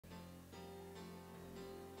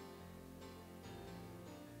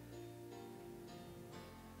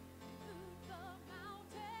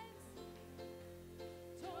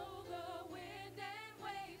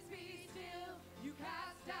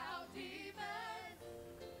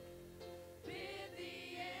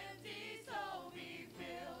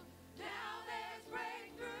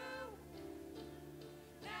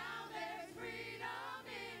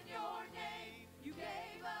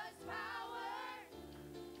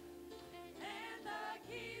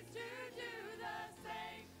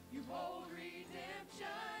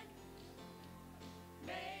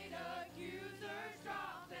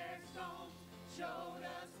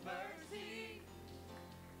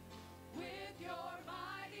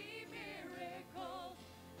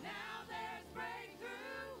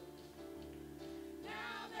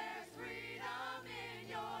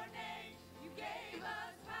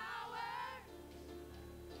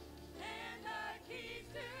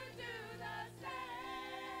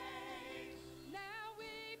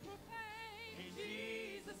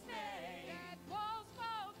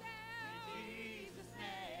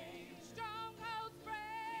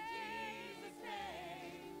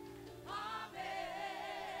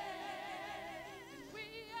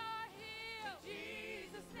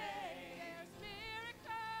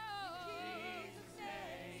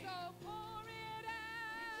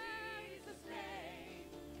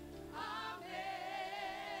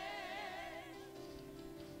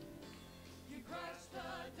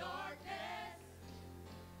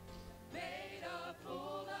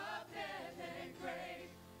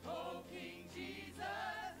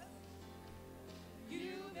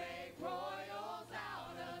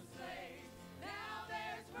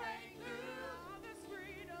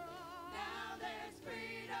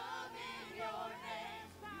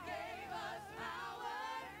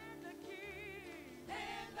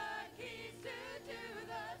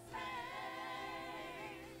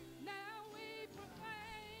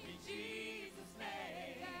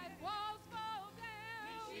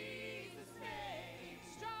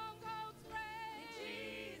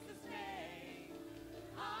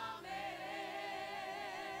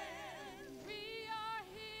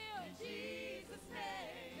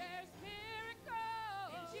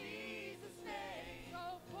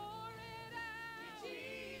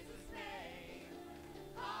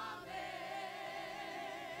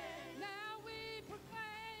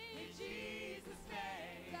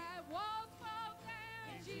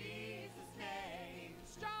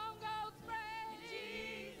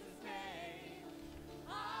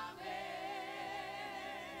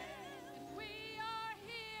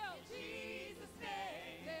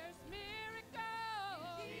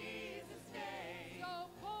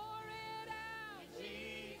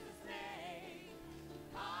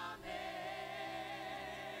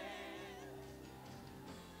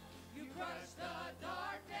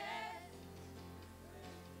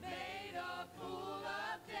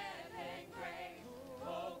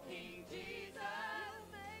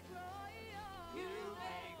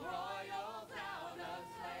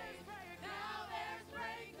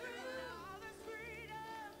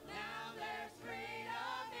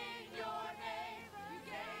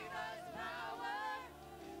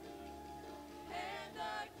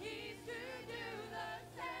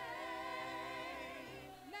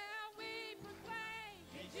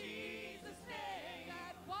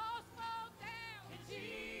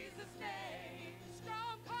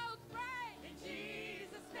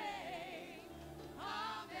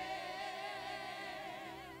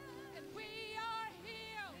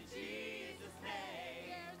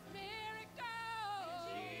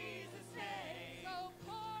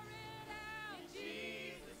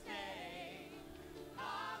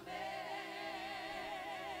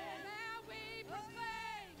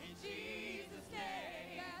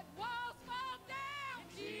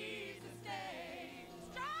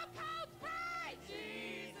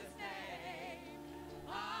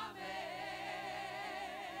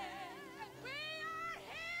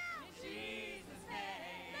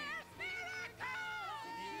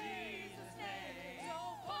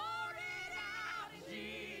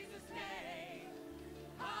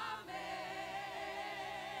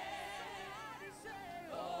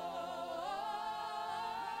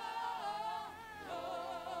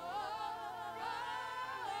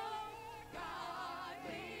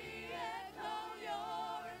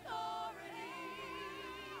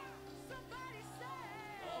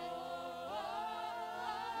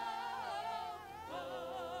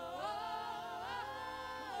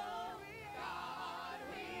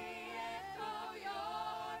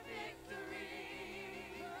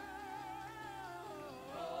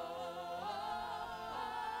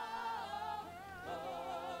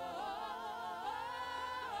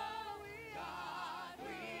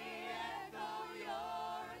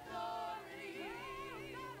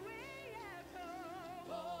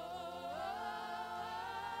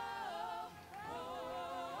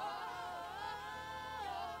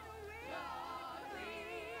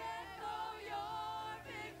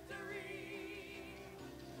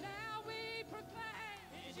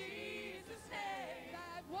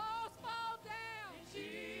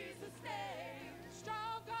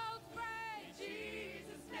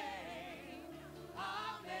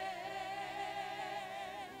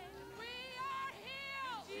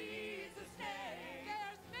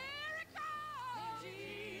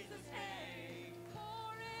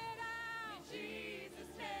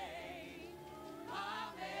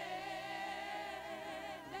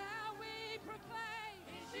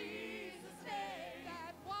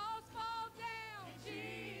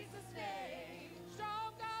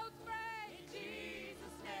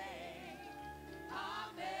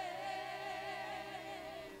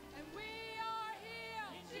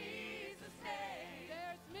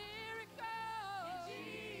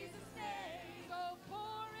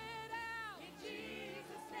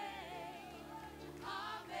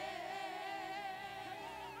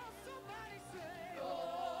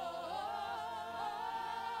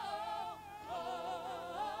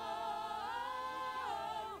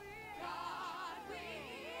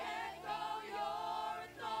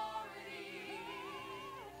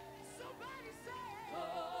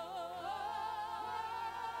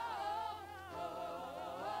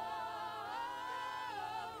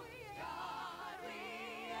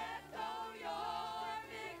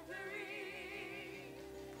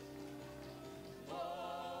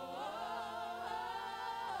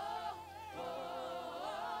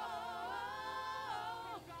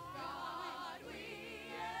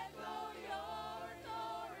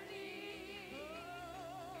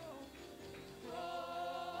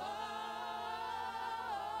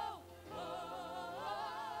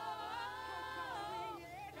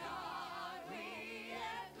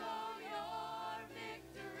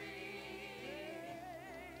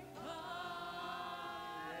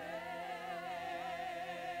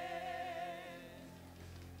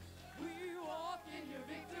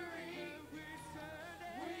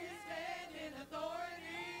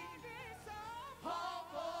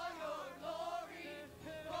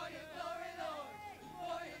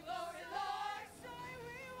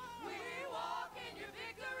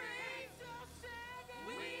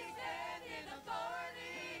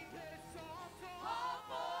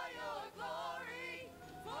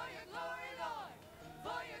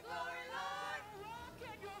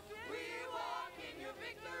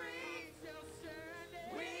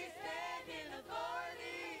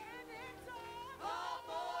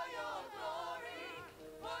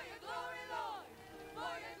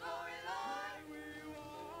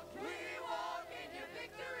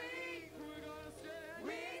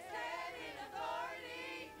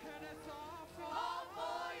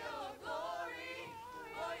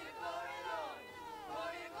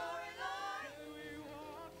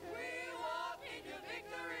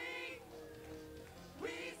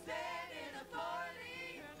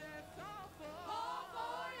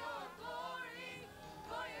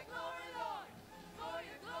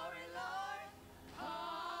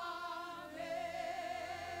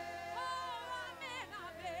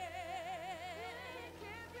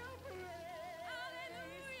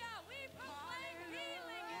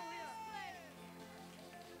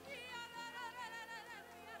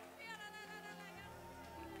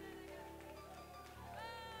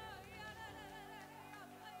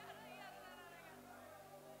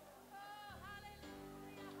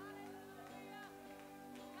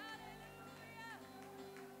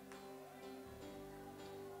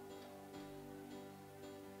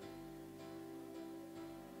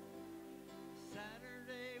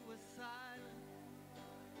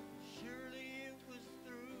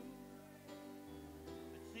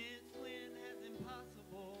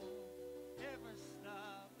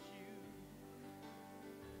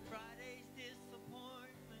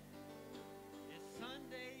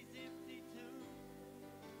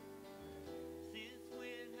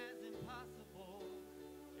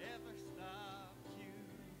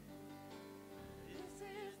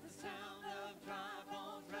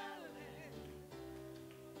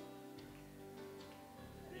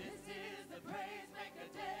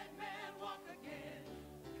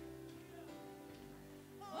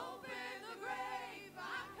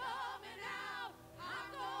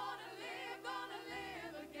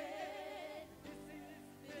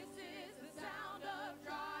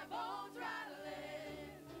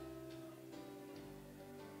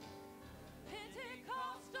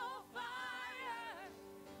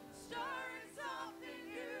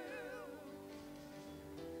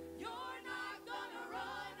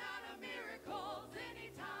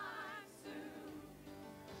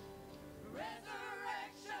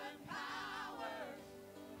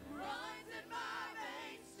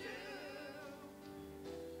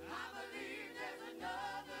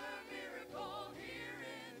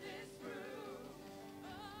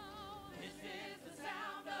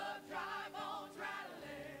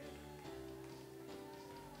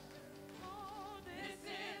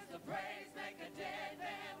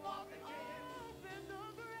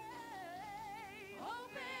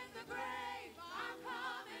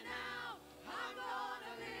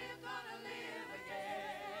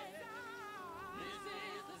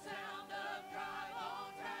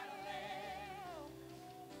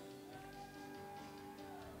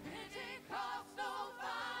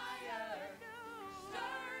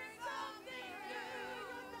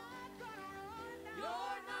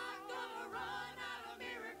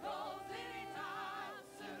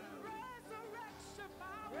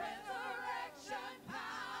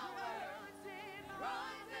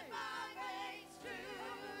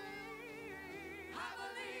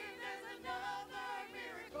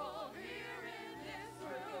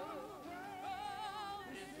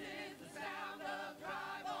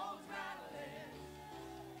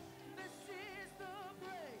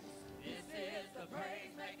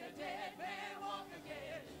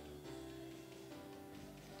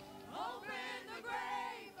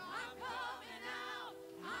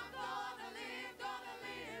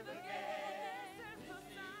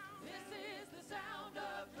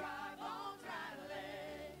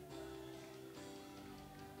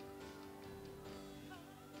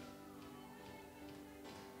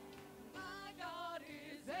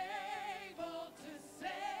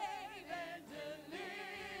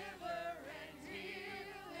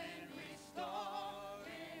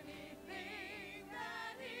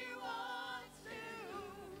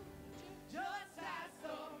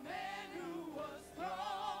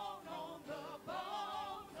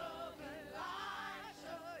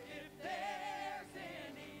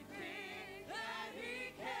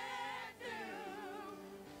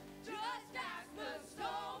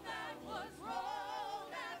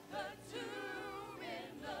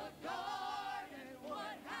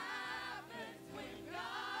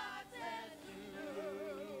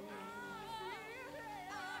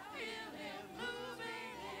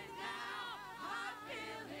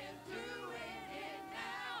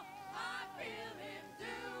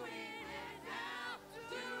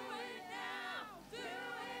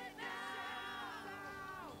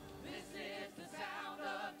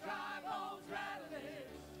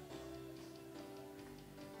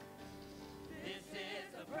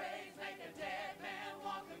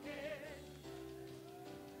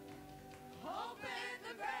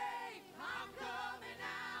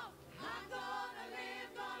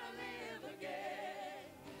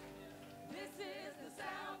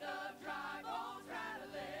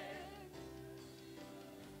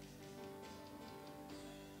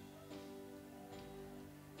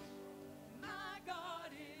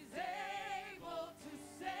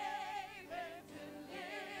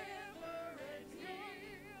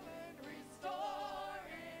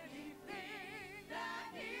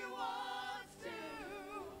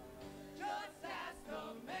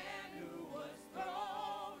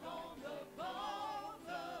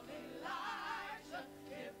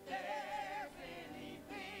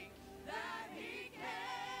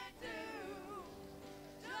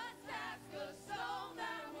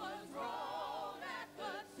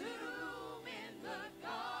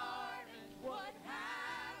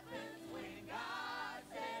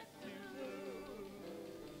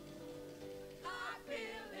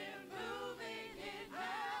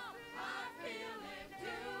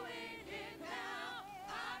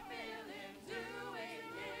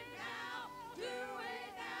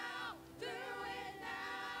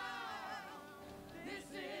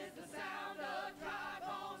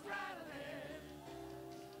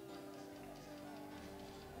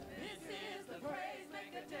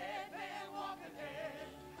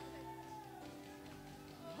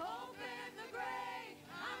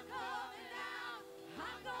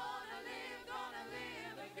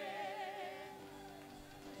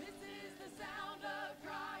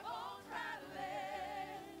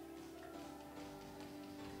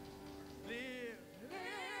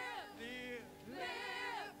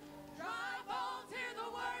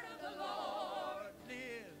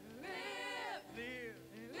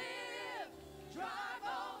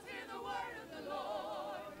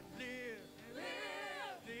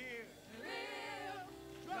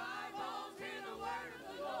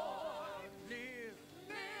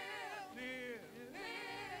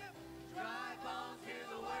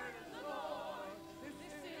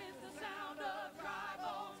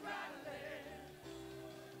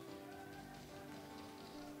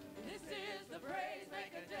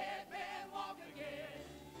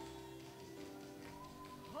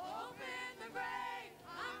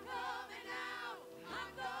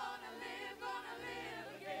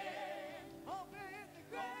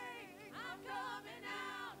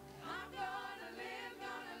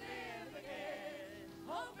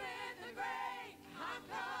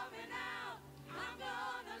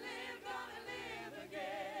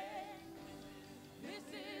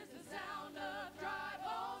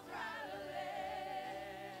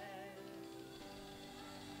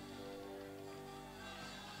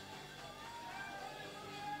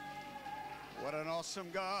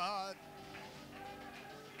awesome God.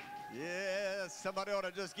 Yes, somebody ought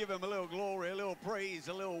to just give him a little glory, a little praise,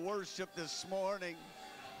 a little worship this morning.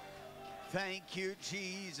 Thank you,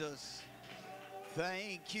 Jesus.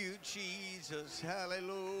 Thank you, Jesus.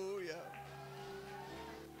 Hallelujah.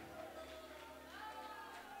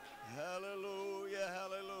 Hallelujah,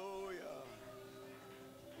 hallelujah.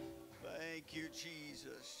 Thank you,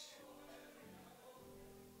 Jesus.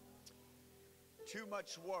 Too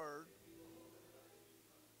much word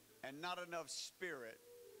and not enough spirit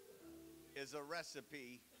is a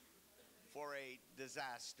recipe for a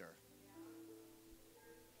disaster.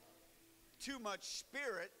 Too much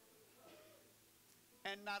spirit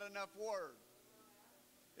and not enough word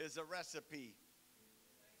is a recipe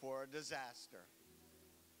for a disaster.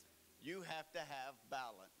 You have to have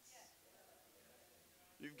balance.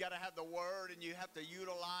 You've got to have the word, and you have to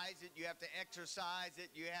utilize it. You have to exercise it.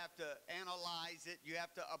 You have to analyze it. You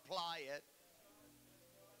have to apply it.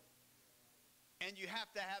 And you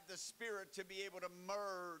have to have the Spirit to be able to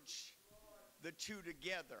merge the two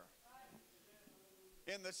together.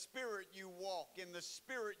 In the Spirit you walk. In the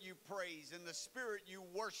Spirit you praise. In the Spirit you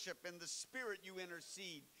worship. In the Spirit you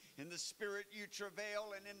intercede. In the Spirit you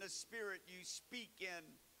travail. And in the Spirit you speak in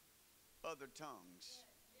other tongues.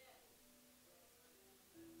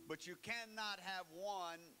 But you cannot have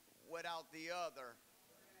one without the other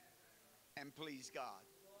and please God.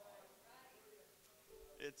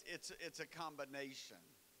 It's a combination.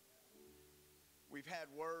 We've had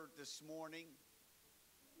word this morning.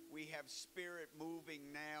 We have spirit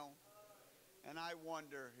moving now. And I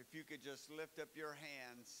wonder if you could just lift up your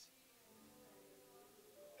hands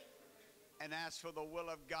and ask for the will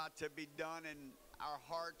of God to be done in our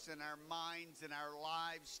hearts and our minds and our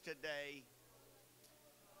lives today.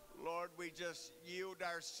 Lord, we just yield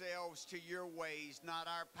ourselves to your ways, not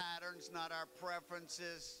our patterns, not our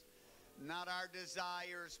preferences, not our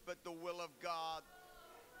desires, but the will of God.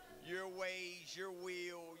 Your ways, your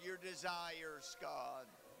will, your desires, God.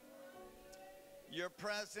 Your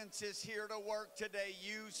presence is here to work today.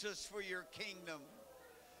 Use us for your kingdom.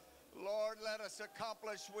 Lord, let us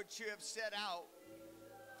accomplish what you have set out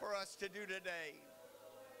for us to do today.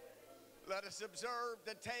 Let us observe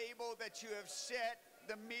the table that you have set,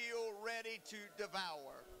 the meal ready to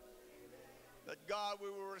devour. That God, we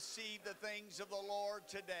will receive the things of the Lord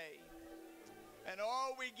today. And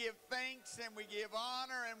oh, we give thanks and we give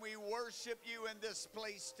honor and we worship you in this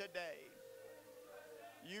place today.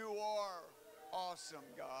 You are awesome,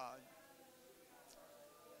 God.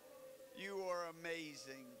 You are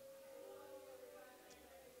amazing.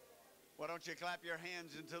 Why don't you clap your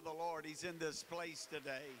hands into the Lord? He's in this place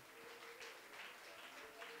today.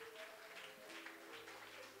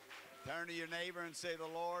 Turn to your neighbor and say, the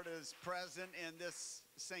Lord is present in this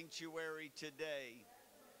sanctuary today.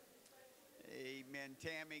 Amen.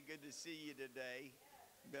 Tammy, good to see you today.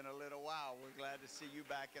 Been a little while. We're glad to see you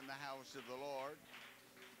back in the house of the Lord.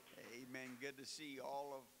 Amen. Good to see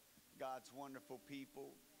all of God's wonderful people.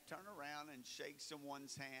 Turn around and shake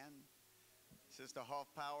someone's hand. Sister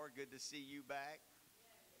Hoffpower, good to see you back.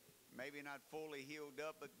 Maybe not fully healed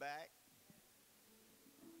up, but back.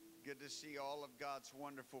 Good to see all of God's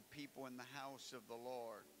wonderful people in the house of the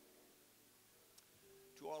Lord.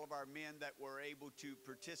 To all of our men that were able to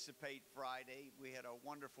participate Friday, we had a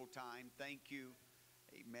wonderful time. Thank you,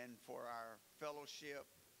 amen, for our fellowship.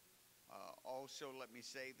 Also, let me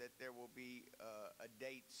say that there will be a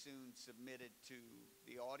date soon submitted to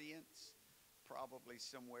the audience, probably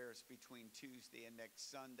somewhere between Tuesday and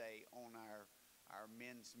next Sunday on our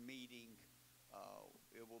men's meeting.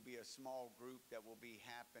 It will be a small group that will be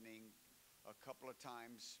happening a couple of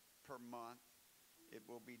times per month. It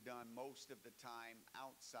will be done most of the time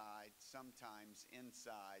outside, sometimes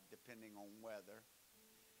inside, depending on weather.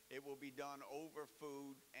 It will be done over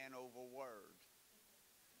food and over word.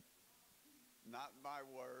 Not my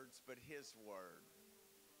words, but his word.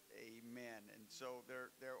 Amen. And so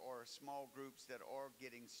there are small groups that are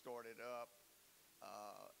getting started up.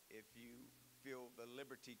 If you feel the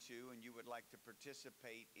liberty to and you would like to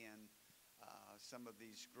participate in some of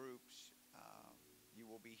these groups, you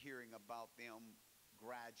will be hearing about them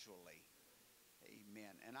gradually.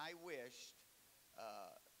 Amen. And I wished,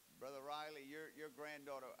 Brother Riley, your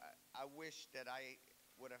granddaughter, I wish that I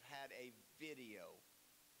would have had a video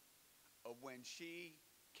of when she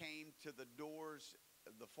came to the doors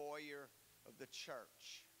of the foyer of the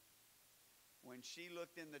church. When she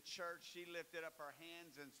looked in the church, she lifted up her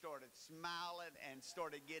hands and started smiling and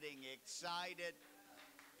started getting excited.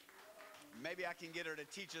 Maybe I can get her to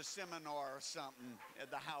teach a seminar or something at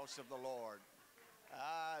the house of the Lord.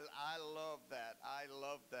 I love that. I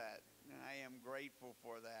love that. And I am grateful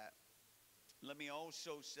for that. Let me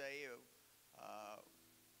also say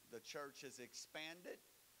the church has expanded.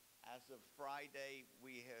 As of Friday,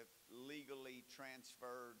 we have legally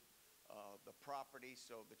transferred the property,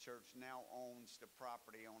 so the church now owns the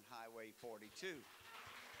property on Highway 42.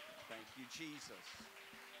 Thank you, Jesus.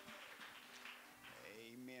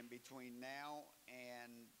 Amen. Between now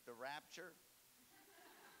and the rapture,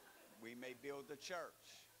 we may build the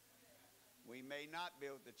church. We may not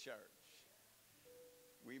build the church.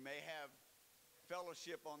 We may have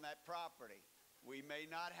fellowship on that property. We may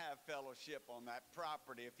not have fellowship on that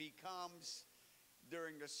property. If he comes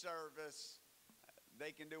during the service,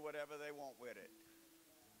 they can do whatever they want with it.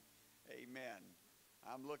 Amen.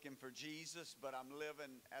 I'm looking for Jesus, but I'm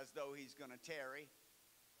living as though he's going to tarry.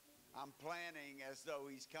 I'm planning as though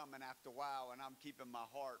he's coming after a while, and I'm keeping my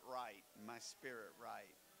heart right, my spirit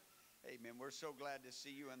right. Amen. We're so glad to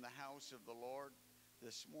see you in the house of the Lord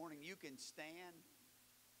this morning. You can stand.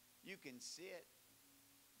 You can sit.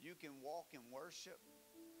 You can walk and worship.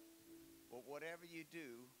 But whatever you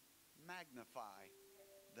do, magnify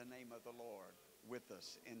the name of the Lord with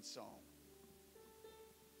us in song.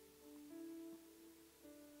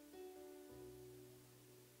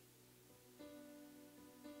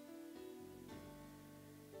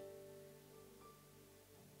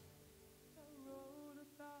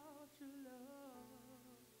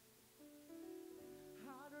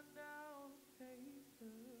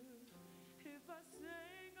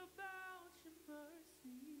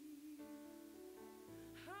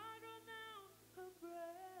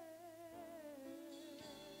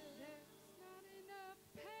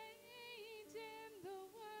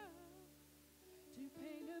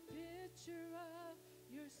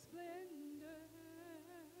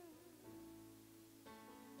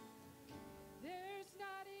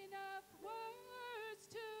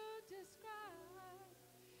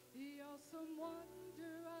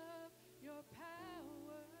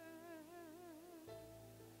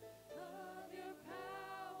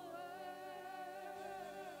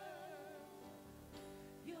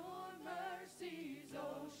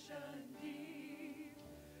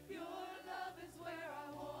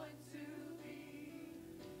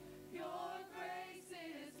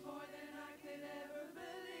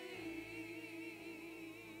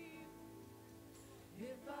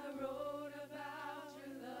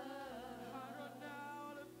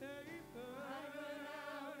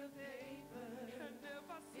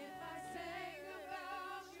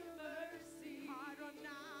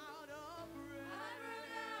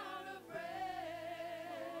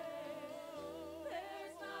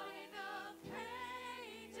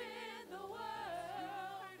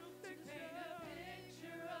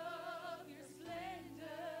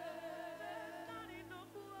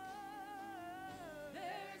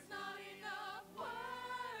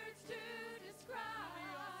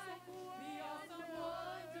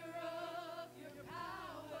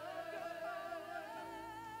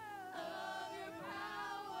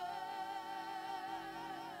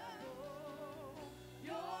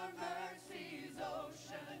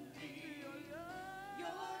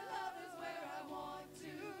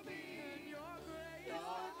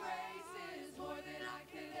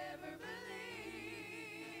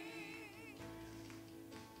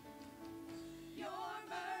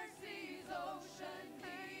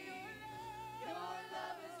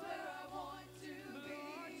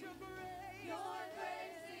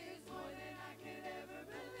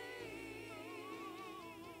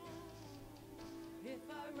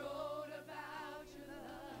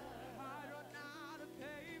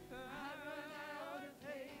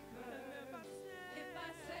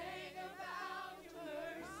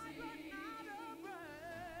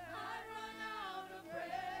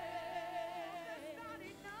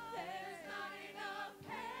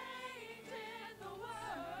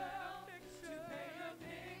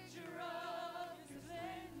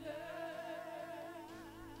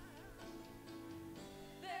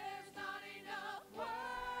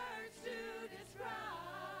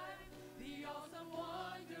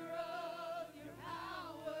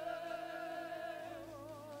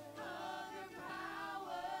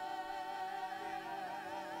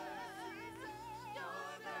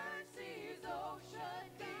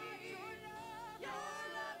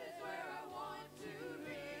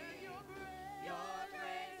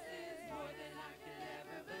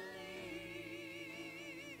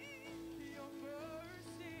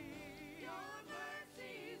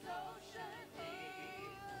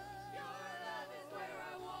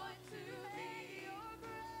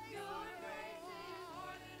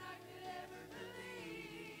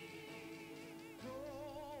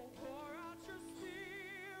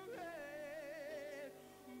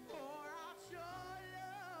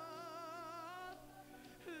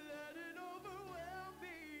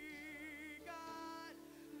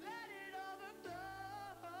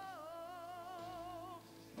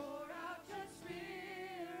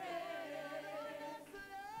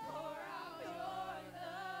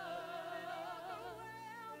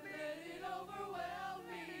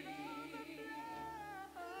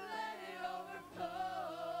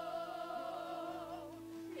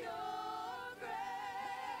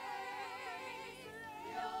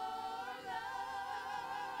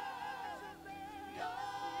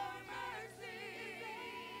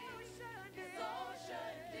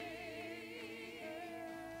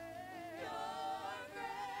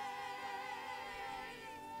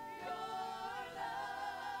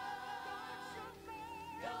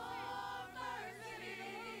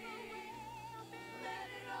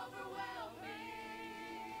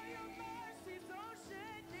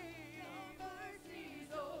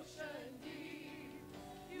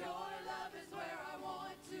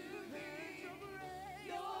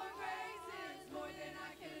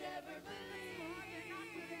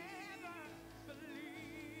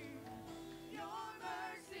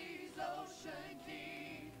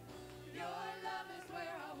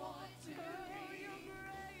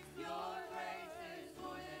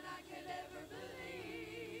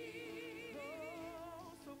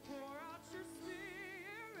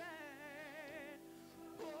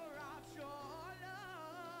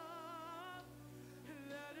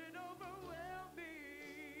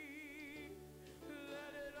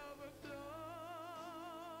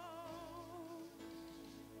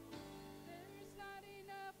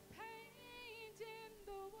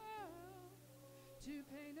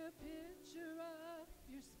 a picture of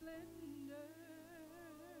your splendor.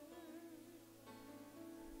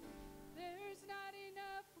 There's not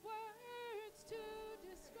enough words to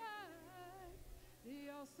describe the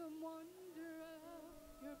awesome wonder of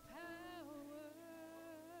your power.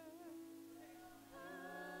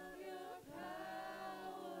 Of your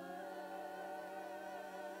power.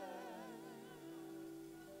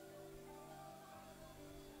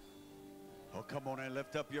 Oh, come on and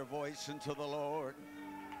lift up your voice unto the Lord.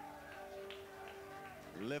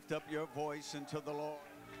 Lift up your voice unto the Lord.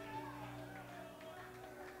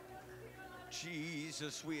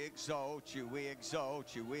 Jesus, we exalt you, we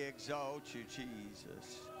exalt you, we exalt you,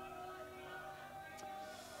 Jesus.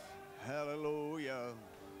 Hallelujah.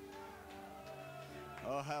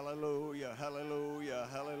 Oh, hallelujah, hallelujah,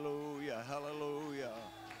 hallelujah, hallelujah.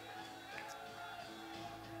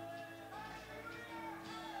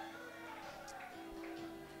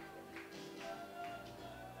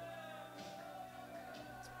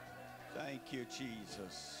 Thank you,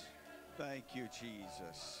 Jesus. Thank you,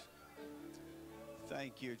 Jesus.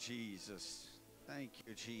 Thank you, Jesus. Thank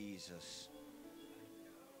you, Jesus.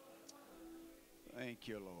 Thank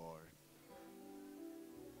you, Lord.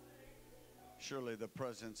 Surely the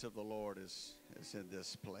presence of the Lord is in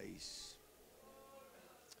this place.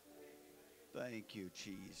 Thank you,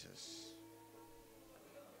 Jesus.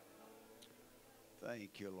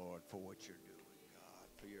 Thank you, Lord, for what you're doing, God,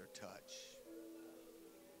 for your touch.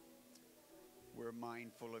 We're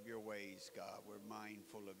mindful of your ways, God. We're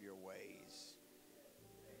mindful of your ways.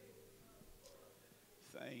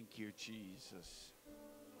 Thank you, Jesus.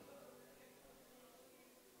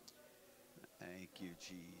 Thank you,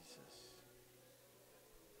 Jesus.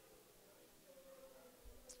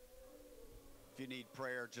 If you need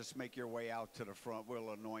prayer, just make your way out to the front.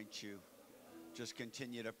 We'll anoint you. Just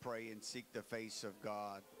continue to pray and seek the face of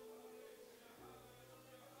God.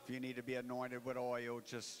 If you need to be anointed with oil,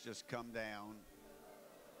 just come down.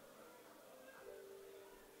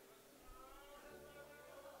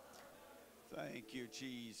 Thank you,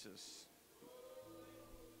 Jesus.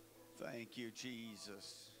 Thank you,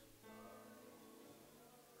 Jesus.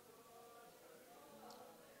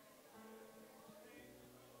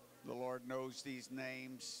 The Lord knows these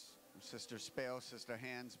names. Sister Spell, Sister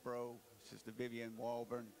Hansbrough, Sister Vivian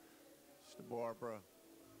Walburn, Sister Barbara,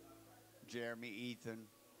 Jeremy, Ethan,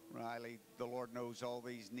 Riley. The Lord knows all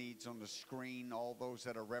these needs on the screen, all those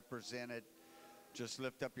that are represented. Just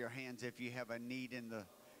lift up your hands if you have a need in the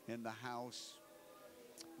house.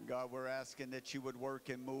 God, we're asking that you would work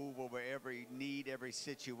and move over every need, every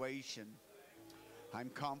situation. I'm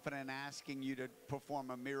confident asking you to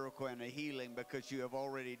perform a miracle and a healing because you have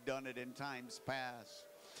already done it in times past.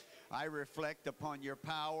 I reflect upon your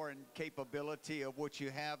power and capability of what you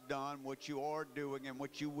have done, what you are doing, and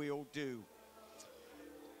what you will do.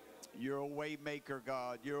 You're a way maker,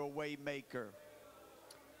 God. You're a way maker.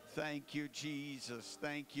 Thank you, Jesus.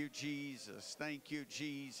 Thank you, Jesus. Thank you,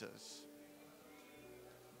 Jesus.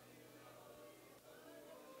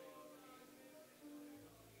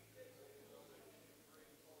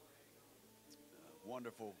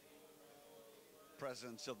 Wonderful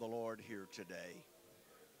presence of the Lord here today.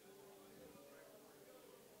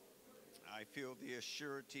 I feel the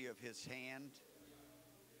assurity of his hand.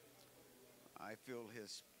 I feel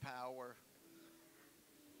his power.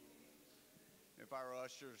 If our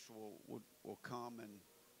ushers will come and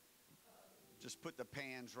just put the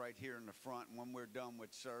pans right here in the front, and when we're done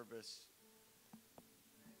with service,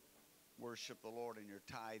 worship the Lord in your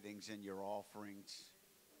tithings and your offerings.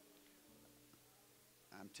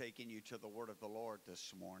 I'm taking you to the word of the Lord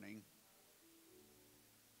this morning.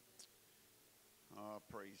 Oh,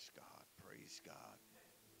 praise God, praise God.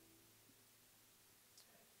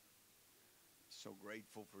 So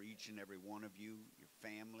grateful for each and every one of you, your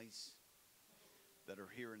families that are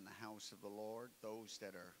here in the house of the Lord, those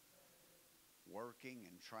that are working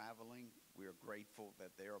and traveling. We are grateful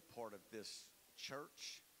that they are a part of this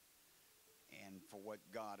church and for what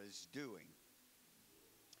God is doing.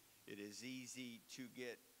 It is easy to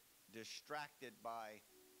get distracted by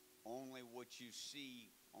only what you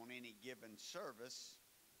see on any given service.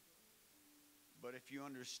 But if you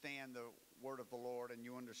understand the word of the Lord and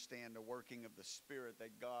you understand the working of the Spirit,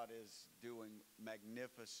 that God is doing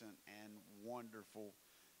magnificent and wonderful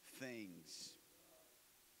things.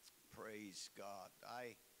 Praise God.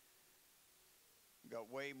 I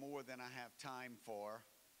got way more than I have time for.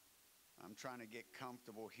 I'm trying to get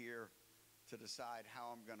comfortable here to decide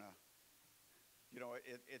how I'm going to,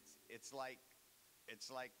 it's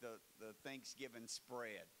like the Thanksgiving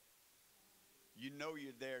spread. You know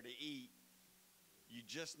you're there to eat. You're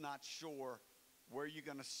just not sure where you're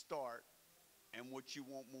going to start and what you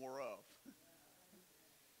want more of.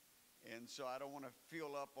 And so I don't want to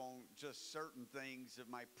fill up on just certain things of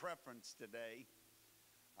my preference today.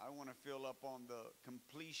 I want to fill up on the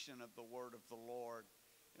completion of the word of the Lord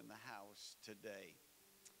in the house today.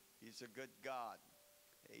 He's a good God.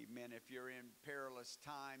 Amen. If you're in perilous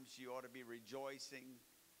times, you ought to be rejoicing.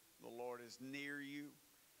 The Lord is near you.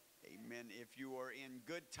 Amen. If you are in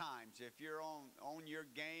good times, if you're on your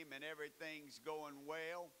game and everything's going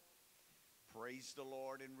well, praise the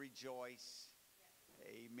Lord and rejoice.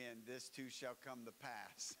 Amen. This too shall come to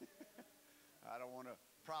pass. I don't want to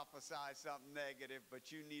prophesy something negative,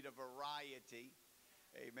 but you need a variety.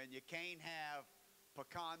 Amen. You can't have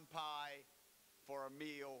pecan pie for a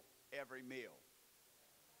meal every meal.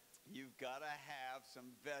 You've got to have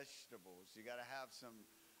some vegetables. You got to have some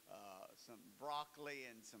broccoli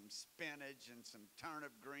and some spinach and some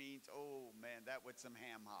turnip greens. Oh man, that with some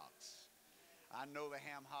ham hocks. I know the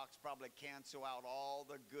ham hocks probably cancel out all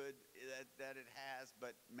the good that it has,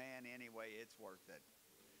 but man, anyway, it's worth it.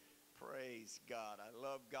 Praise God. I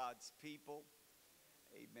love God's people.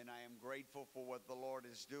 Amen. I am grateful for what the Lord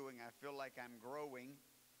is doing. I feel like I'm growing.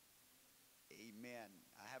 Amen.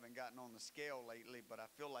 I haven't gotten on the scale lately, but I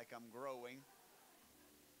feel like I'm growing.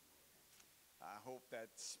 I hope that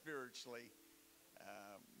spiritually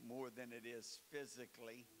more than it is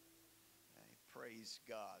physically. Praise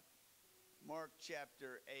God. Mark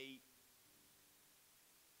chapter 8.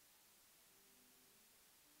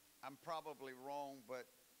 I'm probably wrong, but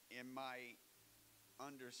in my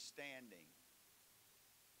understanding,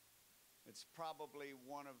 it's probably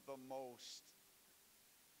one of the most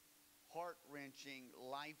heart-wrenching,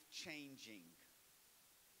 life-changing,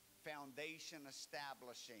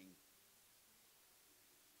 foundation-establishing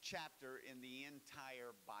chapter in the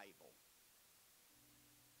entire Bible.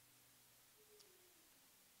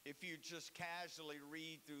 If you just casually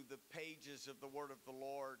read through the pages of the Word of the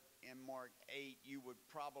Lord in Mark 8, you would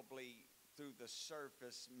probably, through the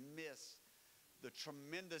surface, miss the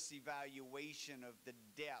tremendous evaluation of the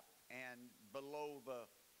depth, and below the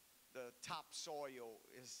topsoil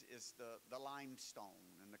is the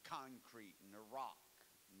limestone and the concrete and the rock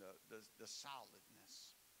and the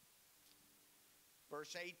solidness.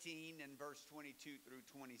 Verse 18 and verse 22 through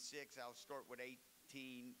 26, I'll start with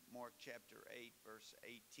 18, Mark chapter 8, verse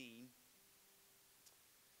 18.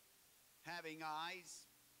 Having eyes,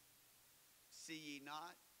 see ye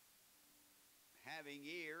not? Having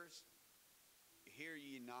ears, hear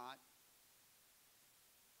ye not?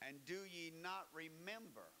 And do ye not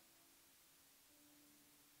remember?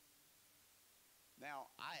 Now,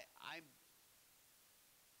 I'm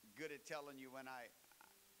good at telling you when I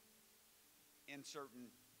inserting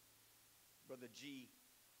Brother G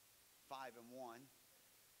 5 and 1.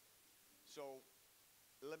 So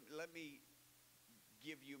let me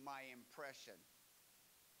give you my impression.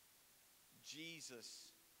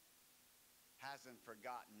 Jesus hasn't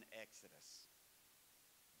forgotten Exodus.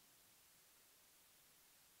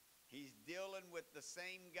 He's dealing with the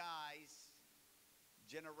same guys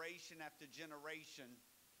generation after generation,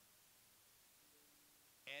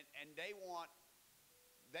 and they want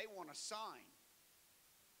a sign.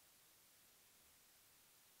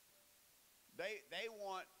 They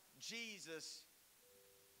want Jesus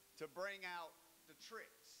to bring out the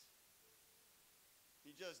tricks.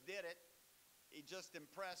 He just did it. He just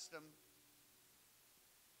impressed them.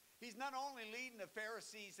 He's not only leading the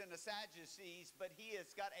Pharisees and the Sadducees, but he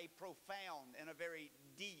has got a profound and a very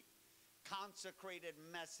deep, consecrated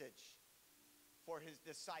message for his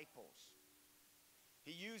disciples.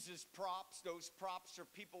 He uses props. Those props are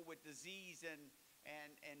people with disease and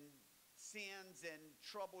sins and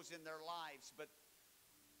troubles in their lives, but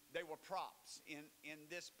they were props in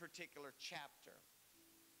this particular chapter.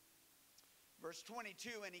 Verse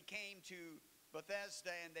 22, and he came to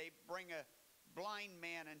Bethesda, and they bring a blind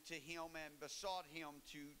man unto him and besought him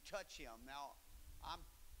to touch him. Now, I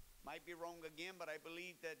might be wrong again, but I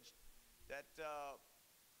believe that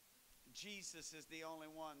Jesus is the only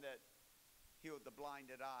one that healed the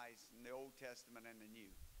blinded eyes in the Old Testament and the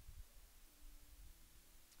New.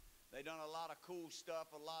 They done a lot of cool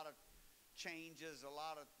stuff, a lot of changes, a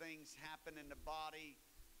lot of things happened in the body.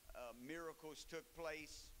 Miracles took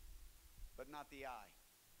place, but not the eye.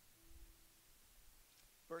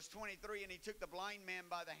 Verse 23, and he took the blind man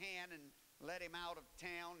by the hand and led him out of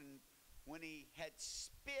town, and when he had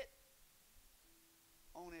spit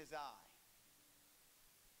on his eye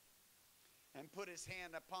and put his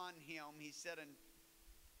hand upon him, he said, and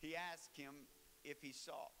he asked him if he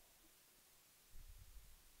saw.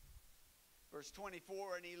 Verse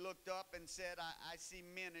 24, and he looked up and said, I see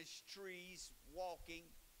men as trees walking.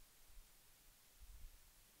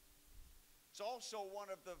 It's It's also one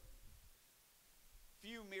of the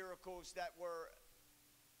few miracles that were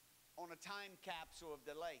on a time capsule of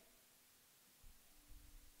the lake.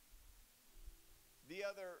 The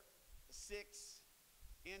other 6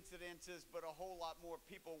 incidences, but a whole lot more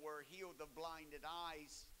people were healed of blinded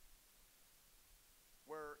eyes,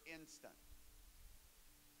 were instant.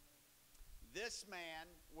 This man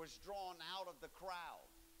was drawn out of the crowd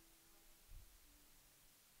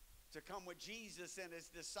to come with Jesus and his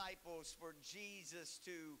disciples for Jesus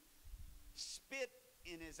to spit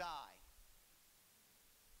in his eye.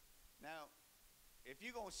 Now, if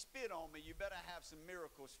you're going to spit on me, you better have some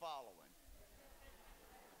miracles following.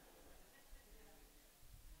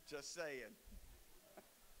 Just saying.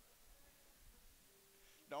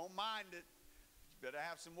 Don't mind it. You better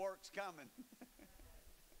have some works coming.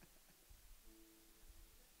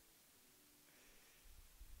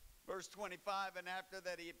 Verse 25, and after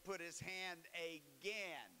that he had put his hand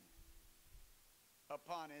again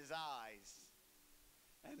upon his eyes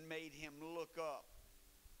and made him look up.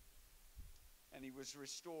 And he was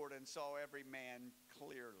restored and saw every man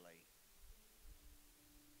clearly.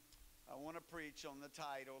 I want to preach on the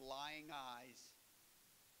title, Lying Eyes,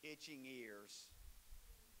 Itching Ears,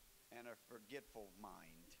 and a Forgetful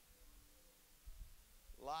Mind.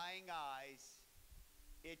 Lying eyes,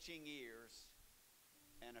 itching ears,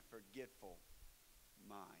 and a forgetful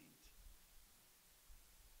mind.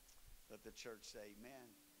 Let the church say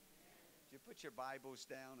amen. Would you put your Bibles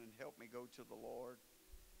down and help me go to the Lord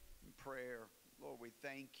in prayer? Lord, we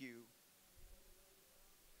thank you.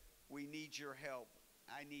 We need your help.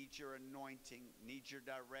 I need your anointing, need your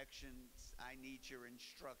directions. I need your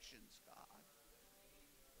instructions, God.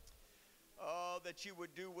 Oh, that you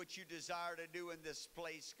would do what you desire to do in this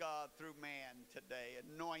place, God, through man today.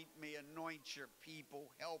 Anoint me, anoint your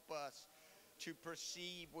people. Help us to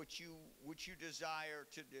perceive what you desire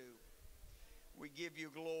to do. We give you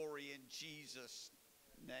glory in Jesus'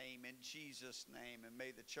 name, and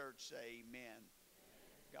may the church say amen.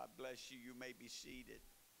 God bless you. You may be seated.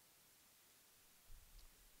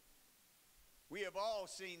 We have all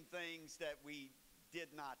seen things that we did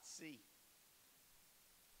not see.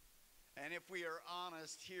 And if we are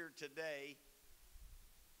honest here today,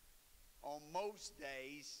 on most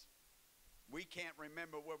days, we can't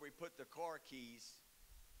remember where we put the car keys,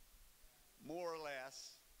 more or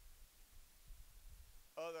less.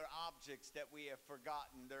 Other objects that we have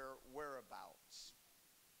forgotten their whereabouts.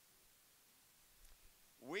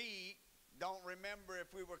 We don't remember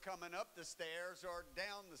if we were coming up the stairs or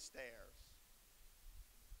down the stairs.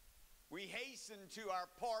 We hasten to our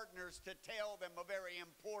partners to tell them a very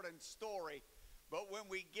important story, but when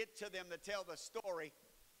we get to them to tell the story,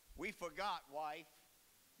 we forgot, wife,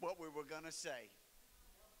 what we were going to say.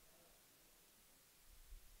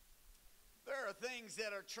 There are things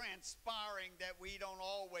that are transpiring that we don't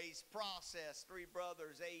always process. 3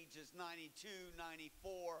 brothers, ages 92,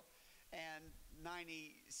 94, and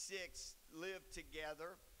 96 lived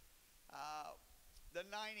together. The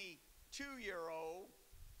 92-year-old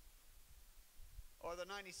or the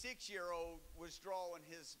 96-year-old was drawing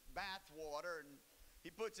his bath water, and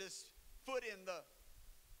he puts his foot in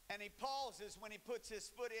and he pauses when he puts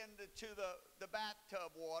his foot into the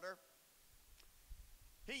bathtub water.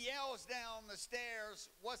 He yells down the stairs,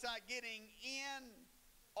 "Was I getting in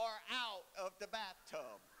or out of the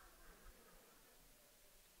bathtub?"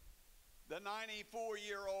 The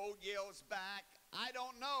 94-year-old yells back, "I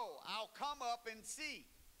don't know. I'll come up and see."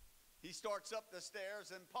 He starts up the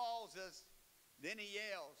stairs and pauses. Then he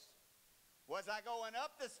yells, "Was I going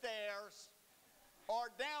up the stairs or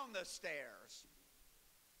down the stairs?"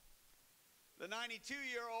 The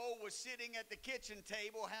 92-year-old was sitting at the kitchen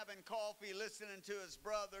table having coffee, listening to his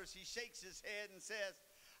brothers. He shakes his head and says,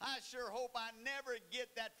 "I sure hope I never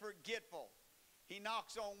get that forgetful." He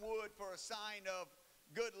knocks on wood for a sign of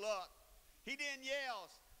good luck. He then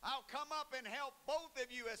yells, "I'll come up and help both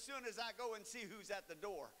of you as soon as I go and see who's at the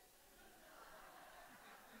door."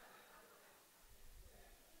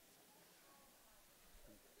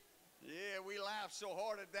 Yeah, we laugh so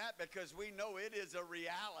hard at that because we know it is a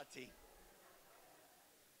reality.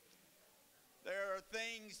 There are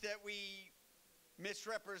things that we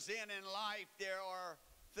misrepresent in life. There are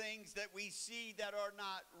things that we see that are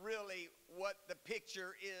not really what the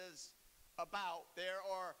picture is about. There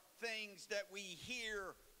are things that we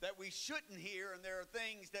hear that we shouldn't hear, and there are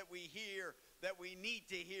things that we hear that we need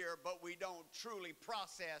to hear, but we don't truly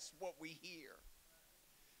process what we hear.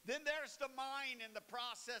 Then there's the mind and the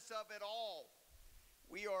process of it all.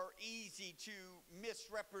 We are easy to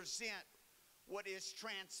misrepresent what is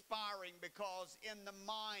transpiring because in the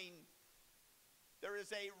mind there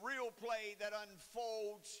is a real play that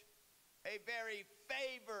unfolds a very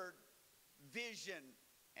favored vision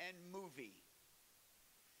and movie.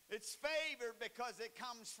 It's favored because it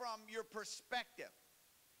comes from your perspective.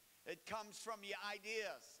 It comes from your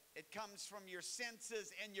ideas. It comes from your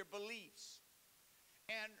senses and your beliefs.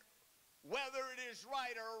 And whether it is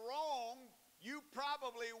right or wrong, you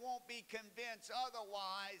probably won't be convinced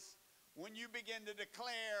otherwise when you begin to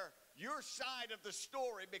declare your side of the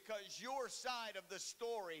story, because your side of the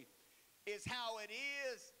story is how it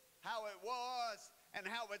is, how it was, and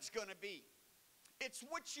how it's going to be. It's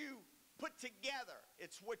what you put together.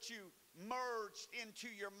 It's what you merged into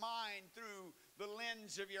your mind through the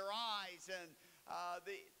lens of your eyes and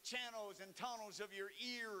the channels and tunnels of your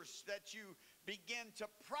ears that you begin to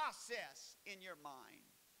process in your mind.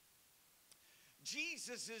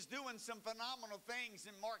 Jesus is doing some phenomenal things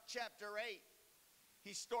in Mark chapter 8.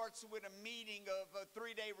 He starts with a meeting of a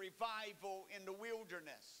 3-day revival in the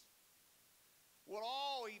wilderness. Well,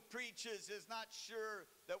 all he preaches is not sure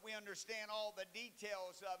that we understand all the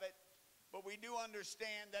details of it, but we do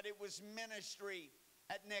understand that it was ministry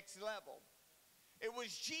at next level. It was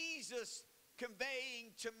Jesus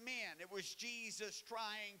conveying to men. It was Jesus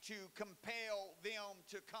trying to compel them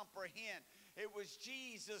to comprehend. It was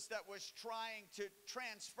Jesus that was trying to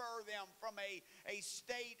transfer them from a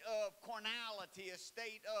state of carnality, a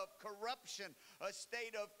state of corruption, a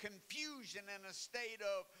state of confusion, and a state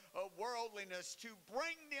of worldliness, to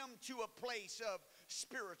bring them to a place of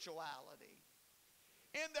spirituality.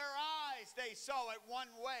 In their eyes, they saw it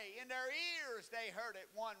one way. In their ears, they heard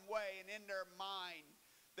it one way. And in their mind,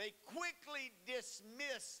 they quickly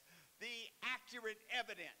dismiss the accurate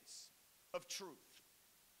evidence of truth.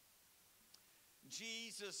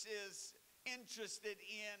 Jesus is interested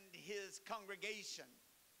in his congregation.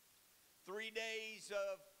 3 days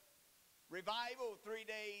of revival, 3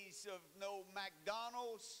 days of no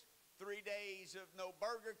McDonald's, 3 days of no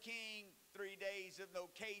Burger King, 3 days of no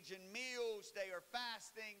Cajun meals. They are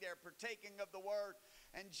fasting, they're partaking of the word.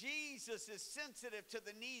 And Jesus is sensitive to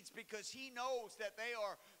the needs because he knows that they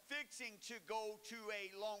are fixing to go to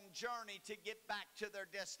a long journey to get back to their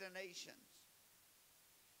destinations.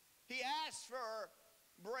 He asks for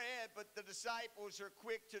bread, but the disciples are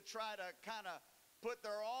quick to try to kind of put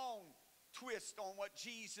their own twist on what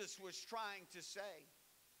Jesus was trying to say.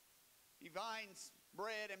 He finds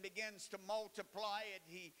bread and begins to multiply it.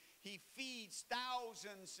 He feeds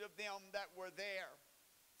thousands of them that were there.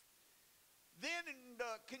 Then in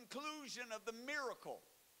the conclusion of the miracle,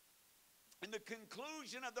 in the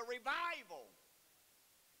conclusion of the revival,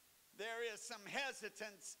 there is some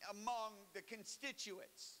hesitance among the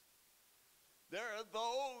constituents. There are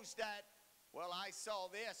those that, well, I saw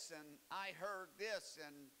this and I heard this,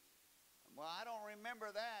 and well, I don't remember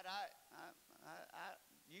that.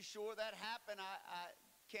 You sure that happened? I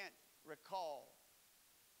can't recall.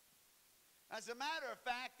 As a matter of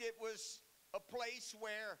fact, it was a place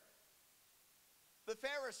where the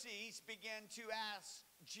Pharisees began to ask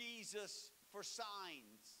Jesus for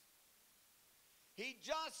signs. He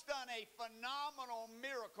just done a phenomenal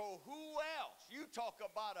miracle. Who else? You talk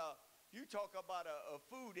about a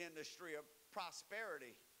food industry of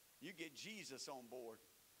prosperity. You get Jesus on board.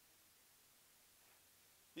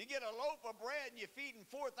 You get a loaf of bread and you're feeding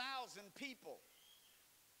 4,000 people.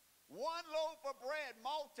 One loaf of bread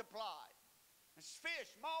multiplied. There's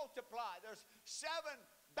fish multiplied. There's 7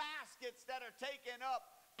 baskets that are taken up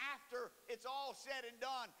after it's all said and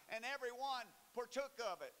done, and everyone partook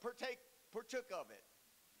of it.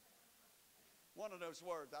 One of those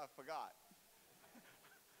words I forgot.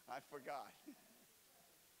 I forgot.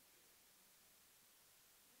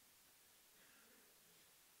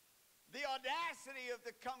 The audacity of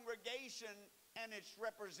the congregation and its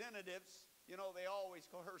representatives, you know, they always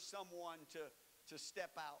coerce someone to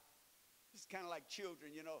step out. It's kind of like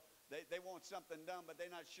children, you know. They want something done, but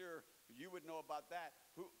they're not sure. You would know about that.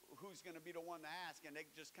 Who's going to be the one to ask? And they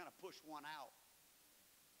just kind of push one out.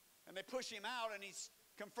 And they push him out, and he's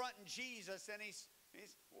confronting Jesus, and he's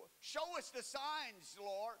show us the signs,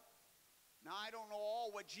 Lord. Now, I don't know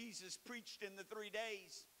all what Jesus preached in the 3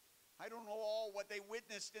 days. I don't know all what they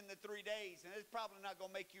witnessed in the 3 days. And it's probably not going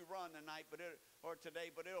to make you run tonight or today,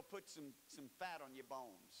 but it'll put some fat on your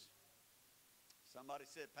bones. Somebody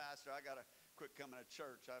said, Pastor, I got to quit coming to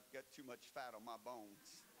church. I've got too much fat on my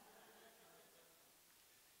bones.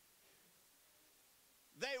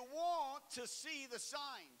 They want to see the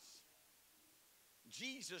signs.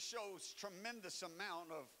 Jesus shows tremendous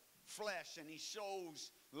amount of flesh, and he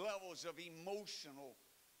shows levels of emotional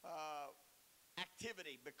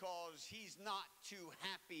activity because he's not too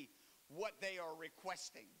happy what they are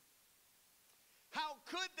requesting. How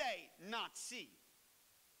could they not see?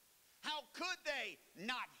 How could they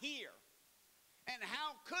not hear? And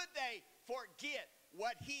how could they forget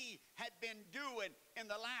what he had been doing in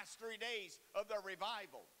the last 3 days of the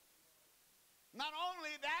revival? Not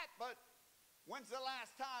only that, but when's the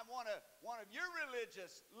last time one of your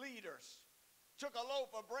religious leaders took a loaf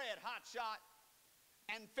of bread, hot shot,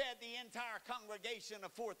 and fed the entire congregation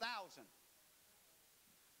of 4,000?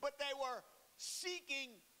 But they were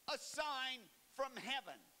seeking a sign from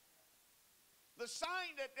heaven. The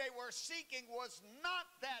sign that they were seeking was not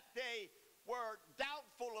that they were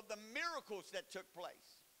doubtful of the miracles that took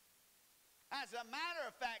place. As a matter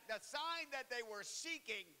of fact, the sign that they were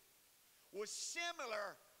seeking was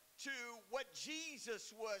similar to what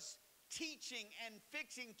Jesus was teaching and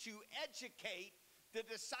fixing to educate the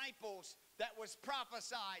disciples that was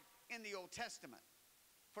prophesied in the Old Testament.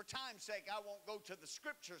 For time's sake, I won't go to the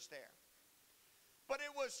scriptures there. But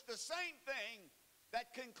it was the same thing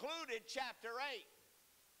that concluded chapter 8.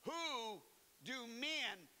 Who do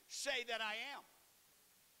men say that I am?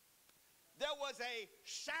 There was a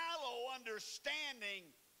shallow understanding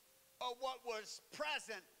of what was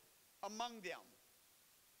present among them.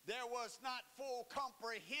 There was not full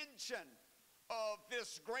comprehension of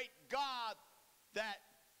this great God that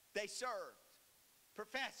they served,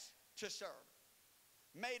 professed to serve,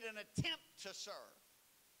 made an attempt to serve.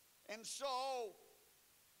 And so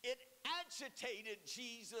it agitated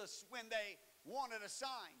Jesus when they wanted a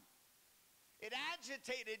sign. It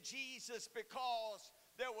agitated Jesus because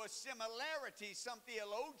there was similarity. Some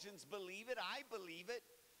theologians believe it, I believe it,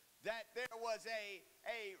 that there was a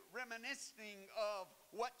reminiscing of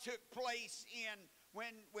what took place in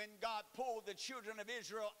when God pulled the children of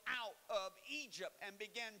Israel out of Egypt and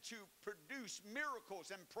began to produce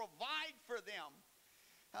miracles and provide for them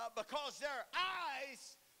because their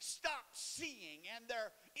eyes stopped seeing and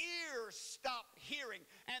their ears stopped hearing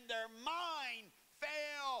and their mind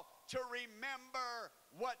failed to remember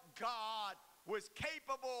what God was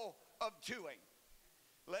capable of doing.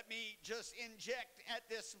 Let me just inject at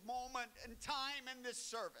this moment in time in this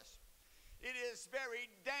service. It is very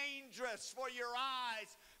dangerous for your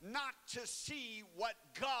eyes not to see what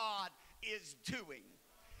God is doing.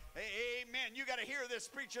 Amen. You got to hear this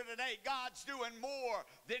preacher today. God's doing more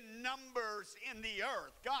than numbers in the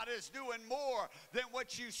earth. God is doing more than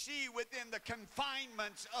what you see within the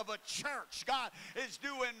confinements of a church. God is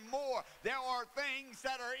doing more. There are things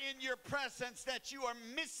that are in your presence that you are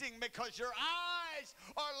missing because your eyes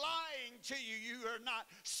are lying to you. You are not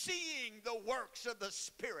seeing the works of the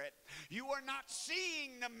Spirit. You are not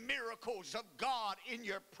seeing the miracles of God in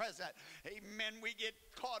your present. Amen. We get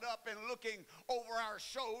caught up in looking over our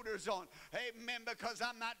shoulders on, amen, because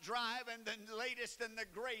I'm not driving the latest and the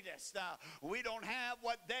greatest. We don't have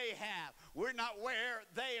what they have. We're not where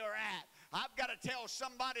they are at. I've got to tell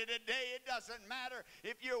somebody today, it doesn't matter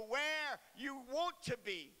if you're where you want to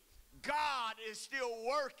be. God is still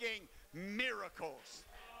working miracles.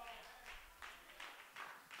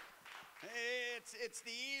 It's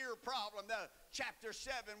the ear problem, the chapter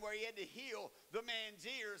 7 where he had to heal the man's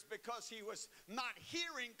ears because he was not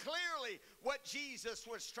hearing clearly what Jesus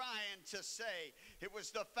was trying to say. It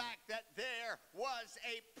was the fact that there was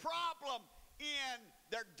a problem in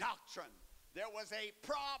their doctrine. There was a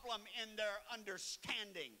problem in their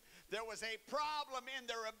understanding. There was a problem in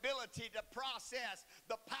their ability to process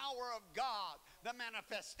the power of God, the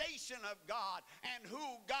manifestation of God, and who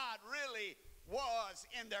God really was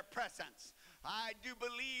in their presence. I do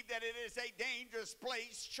believe that it is a dangerous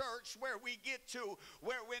place, church, where we get to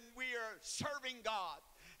where when we are serving God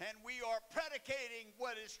and we are predicating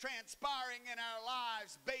what is transpiring in our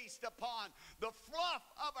lives based upon the fluff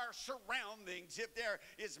of our surroundings. If there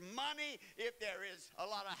is money, if there is a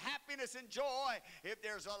lot of happiness and joy, if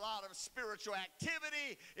there's a lot of spiritual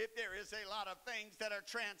activity, if there is a lot of things that are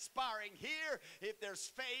transpiring here, if there's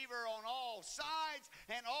favor on all sides,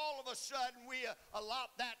 and all of a sudden we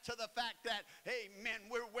allot that to the fact that, amen,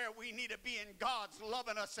 we're where we need to be and God's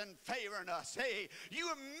loving us and favoring us. Hey, you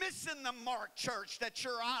are missing the mark, church, that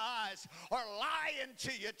your eyes are lying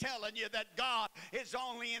to you, telling you that God is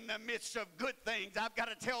only in the midst of good things. I've got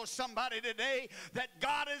to tell somebody today that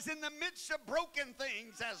God is in the midst of broken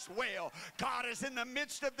things as well. God is in the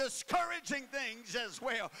midst of discouraging things as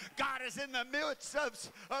well. God is in the midst of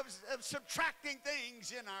subtracting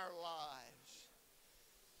things in our lives.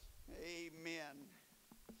 Amen.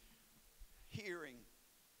 Hearing,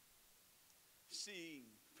 seeing,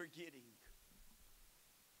 forgetting.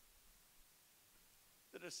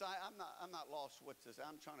 I'm not lost what to say.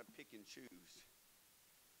 I'm trying to pick and choose.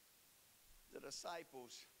 The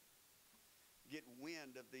disciples get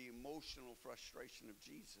wind of the emotional frustration of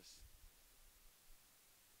Jesus.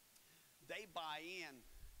 They buy in,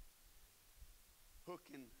 hook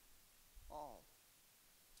and all.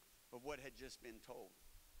 of what had just been told.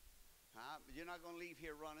 You're not going to leave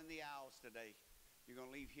here running the aisles today. You're going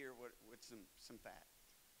to leave here with some fact.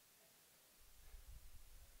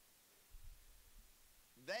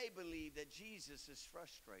 They believe that Jesus is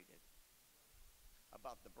frustrated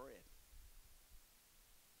about the bread.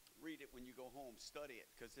 Read it when you go home. Study it,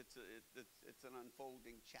 because it's an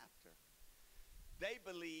unfolding chapter. They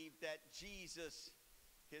believe that Jesus,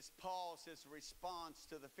 his pause, his response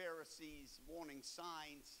to the Pharisees wanting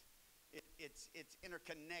signs, it's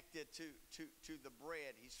interconnected to the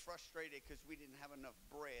bread. He's frustrated because we didn't have enough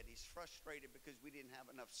bread. He's frustrated because we didn't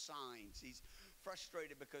have enough signs. He's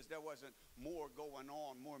frustrated because there wasn't more going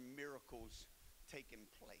on, more miracles taking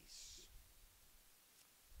place.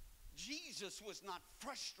 Jesus was not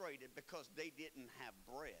frustrated because they didn't have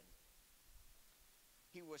bread.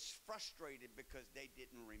 He was frustrated because they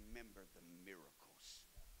didn't remember the miracles.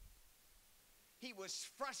 He was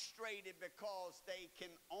frustrated because they can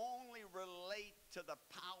only relate to the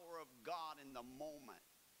power of God in the moment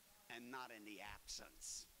and not in the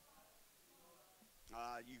absence.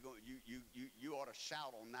 You ought to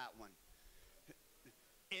shout on that one.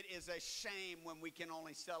 It is a shame when we can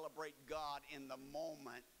only celebrate God in the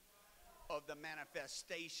moment of the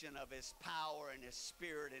manifestation of his power and his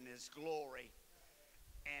spirit and his glory.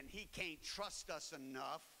 And he can't trust us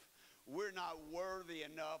enough. We're not worthy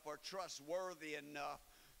enough or trustworthy enough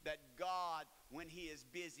that God, when he is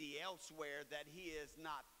busy elsewhere, that he is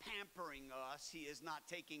not pampering us. He is not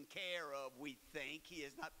taking care of, we think. He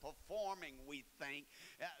is not performing, we think.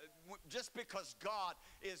 Just because God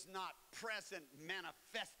is not present,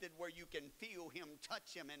 manifested where you can feel him,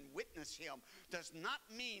 touch him, and witness him, does not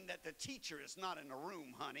mean that the teacher is not in the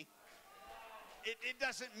room, honey. It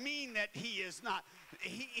doesn't mean that he is not,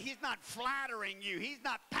 he's not flattering you. He's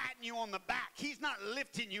not patting you on the back. He's not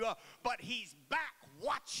lifting you up, but he's back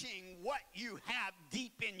watching what you have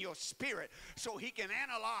deep in your spirit so he can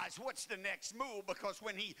analyze what's the next move. Because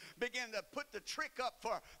when he began to put the trick up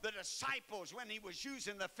for the disciples, when he was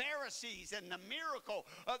using the Pharisees and the miracle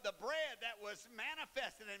of the bread that was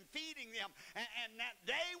manifested and feeding them, and that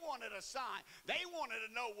they wanted a sign. They wanted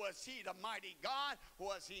to know, was he the mighty God?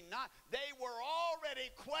 Was he not? They were already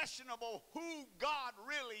questionable who God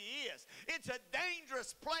really is. It's a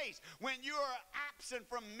dangerous place when you're absent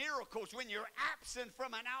from miracles, when you're absent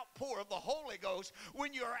from an outpour of the Holy Ghost,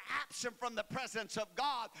 when you're absent from the presence of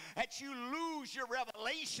God, that you lose your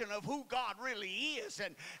revelation of who God really is.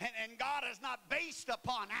 And God is not based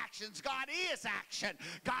upon actions. God is action.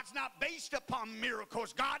 God's not based upon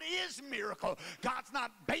miracles. God is miracle. God's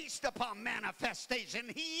not based upon manifestation.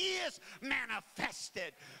 He is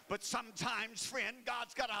manifested. But sometimes, friend,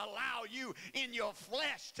 God's got to allow you in your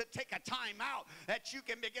flesh to take a time out that you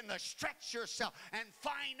can begin to stretch yourself and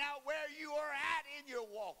find out where you are at in your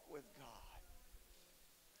walk with God.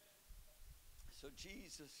 So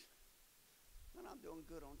Jesus, and I'm doing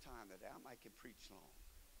good on time today. I might can preach long,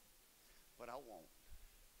 but I won't.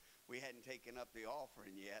 We hadn't taken up the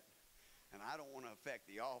offering yet, and I don't want to affect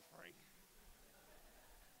the offering.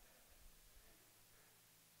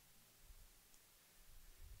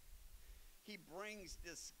 He brings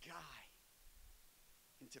this guy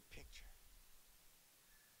into picture.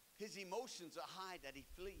 His emotions are high that he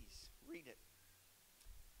flees. Read it.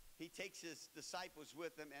 He takes his disciples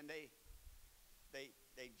with him, and they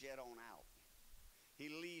jet on out. He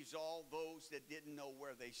leaves all those that didn't know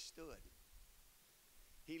where they stood.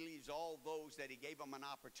 He leaves all those that he gave them an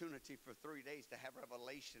opportunity for 3 days to have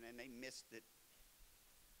revelation, and they missed it.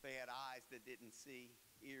 They had eyes that didn't see,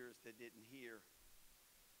 ears that didn't hear,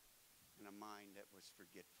 and a mind that was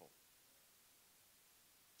forgetful.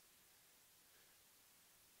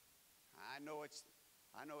 I know it's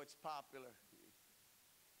popular.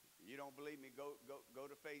 You don't believe me? Go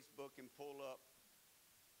to Facebook and pull up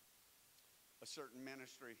a certain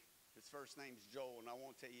ministry. His first name's Joel, and I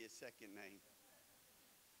won't tell you his second name.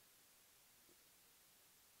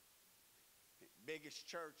 Biggest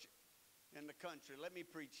church in the country. Let me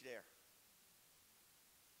preach there.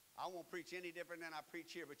 I won't preach any different than I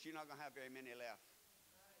preach here, but you're not going to have very many left.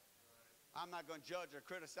 I'm not going to judge or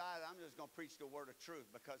criticize. I'm just going to preach the word of truth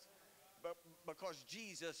because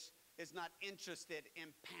Jesus is not interested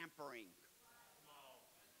in pampering.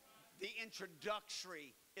 The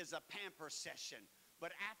introductory is a pamper session.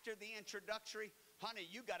 But after the introductory, honey,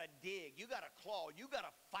 you got to dig. You got to claw. You got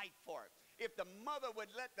to fight for it. if the mother would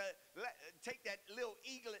take that little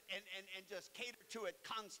eaglet and just cater to it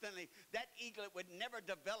constantly, that eaglet would never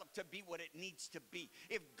develop to be what it needs to be.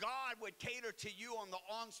 If God would cater to you on the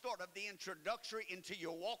onslaught of the introductory into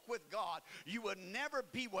your walk with God, you will never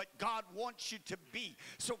be what God wants you to be.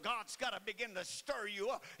 So God's got to begin to stir you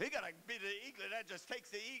up. He got to be the eaglet that just takes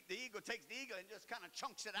the eagle takes the eagle and just kind of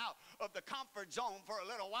chunks it out of the comfort zone for a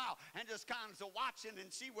little while and just kind of watching and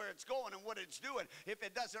see where it's going and what it's doing. If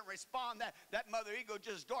it doesn't respond, that mother eagle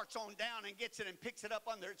just darts on down and gets it and picks it up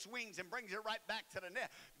under its wings and brings it right back to the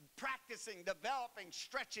nest. Practicing, developing,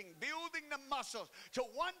 stretching, building the muscles to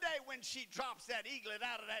one day when she drops that eaglet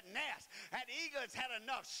out of that nest, that eaglet's had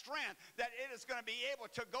enough strength that it is going to be able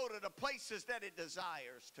to go to the places that it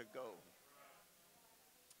desires to go.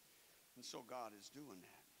 And so God is doing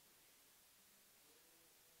that.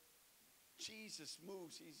 Jesus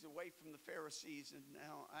moves. He's away from the Pharisees. And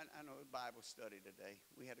now, I know a Bible study today.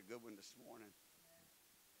 We had a good one this morning.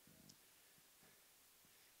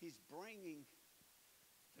 He's bringing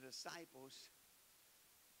the disciples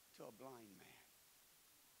to a blind man.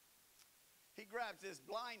 He grabs this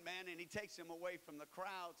blind man and he takes him away from the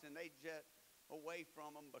crowds, and they jet away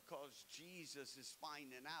from him because Jesus is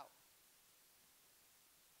finding out.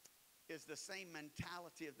 Is the same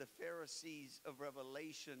mentality of the Pharisees of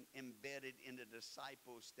Revelation embedded in the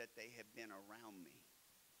disciples that they have been around me.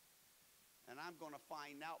 And I'm going to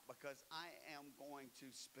find out because I am going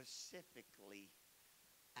to specifically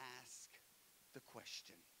ask the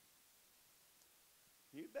question.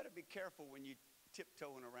 You better be careful when you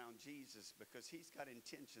tiptoeing around Jesus, because he's got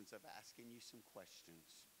intentions of asking you some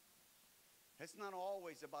questions. It's not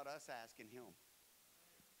always about us asking him.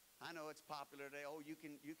 I know it's popular today. Oh, you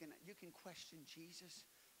can question Jesus.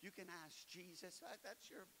 You can ask Jesus. That's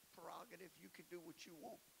your prerogative. You can do what you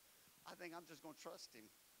want. I think I'm just going to trust him.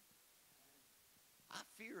 I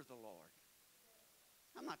fear the Lord.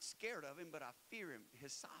 I'm not scared of him, but I fear him,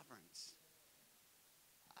 his sovereigns.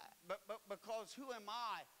 But because who am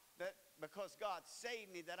I that because God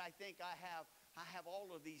saved me that I think I have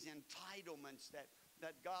all of these entitlements that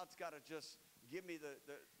God's got to just give me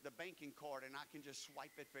the banking card and I can just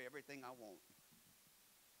swipe it for everything I want.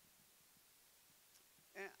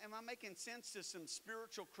 Am I making sense to some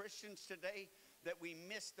spiritual Christians today that we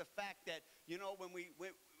miss the fact that, you know, when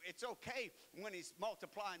it's okay when he's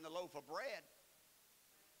multiplying the loaf of bread.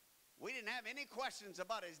 We didn't have any questions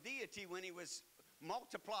about his deity when he was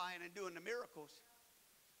multiplying and doing the miracles.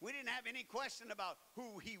 We didn't have any question about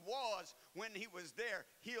who he was when he was there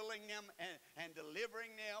healing them and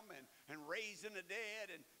delivering them and raising the dead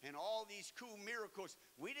and all these cool miracles.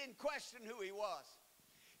 We didn't question who he was.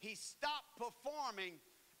 He stopped performing,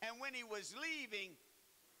 and when he was leaving,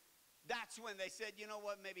 that's when they said, you know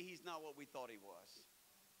what, maybe he's not what we thought he was.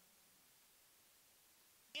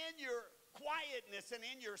 In your quietness and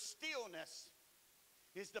in your stillness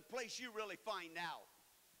is the place you really find out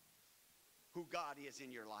who God is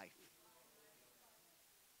in your life.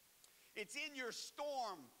 It's in your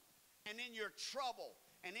storm and in your trouble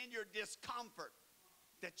and in your discomfort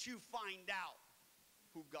that you find out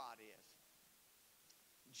who God is.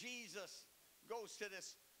 Jesus goes to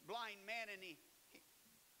this blind man and he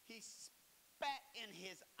spat in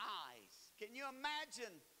his eyes. Can you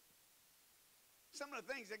imagine some of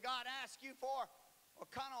the things that God asks you for are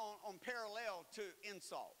kind of on parallel to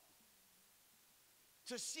insult?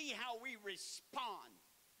 To see how we respond.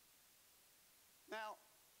 Now,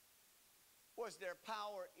 was there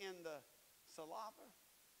power in the saliva?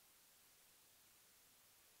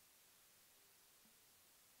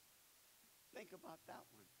 Think about that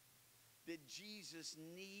one. Did Jesus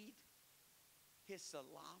need his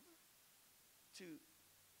saliva to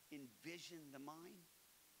envision the mind?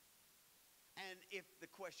 And if the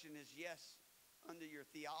question is yes, under your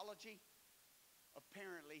theology,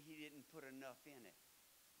 apparently he didn't put enough in it.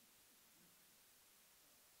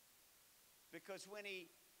 Because when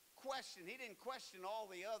he questioned, he didn't question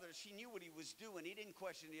all the others. He knew what he was doing. He didn't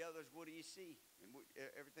question the others. What do you see? And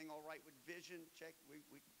everything all right with vision? Check. We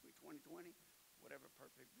 2020. Whatever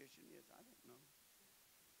perfect vision is, I don't know.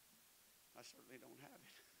 I certainly don't have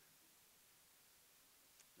it.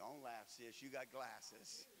 Don't laugh, sis. You got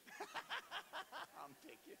glasses. I'm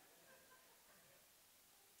picking.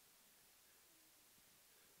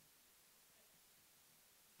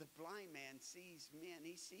 The blind man sees men.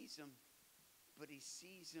 He sees them, but he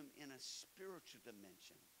sees them in a spiritual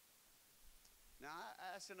dimension. Now,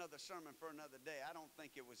 that's another sermon for another day. I don't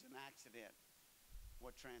think it was an accident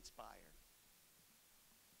what transpired.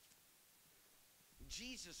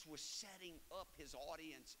 Jesus was setting up his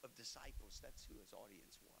audience of disciples. That's who his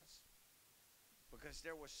audience was. Because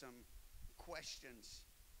there were some questions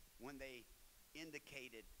when they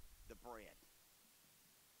indicated the bread.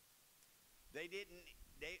 They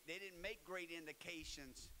didn't make great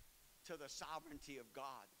indications to the sovereignty of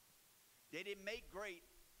God. They didn't make great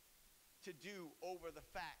to do over the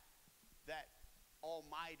fact that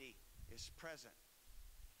Almighty is present.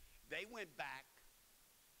 They went back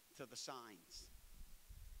to the signs.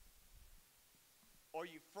 Are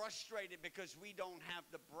you frustrated because we don't have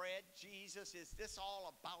the bread, Jesus? Is this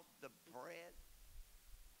all about the bread?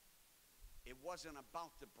 It wasn't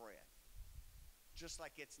about the bread. Just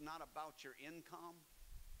like it's not about your income.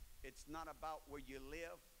 It's not about where you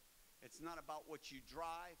live. It's not about what you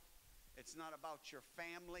drive. It's not about your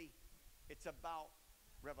family. It's about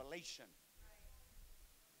revelation.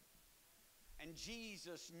 And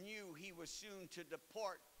Jesus knew he was soon to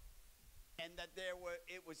depart, and that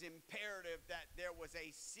it was imperative that there was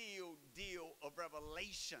a sealed deal of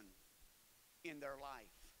revelation in their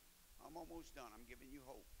life. I'm almost done. I'm giving you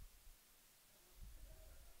hope.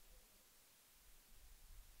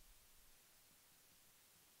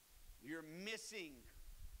 You're missing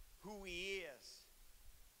who he is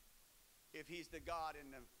if he's the God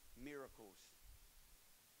in the miracles.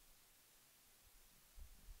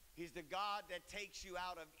 He's the God that takes you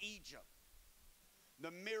out of Egypt.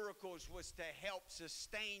 The miracles was to help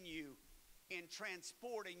sustain you in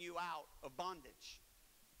transporting you out of bondage.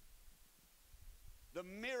 The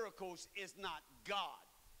miracles is not God.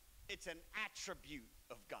 It's an attribute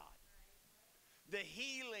of God. The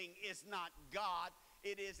healing is not God.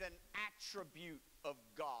 It is an attribute of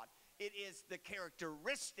God. It is the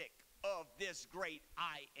characteristic of this great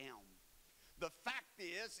I am. The fact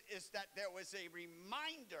is that there was a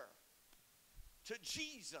reminder to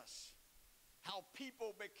Jesus how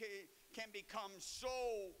people can become so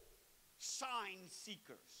sign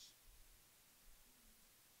seekers.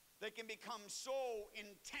 They can become so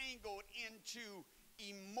entangled into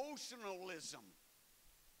emotionalism.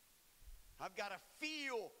 I've got to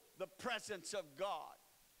feel the presence of God.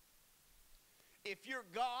 If your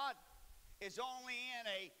God is only in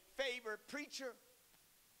a favorite preacher,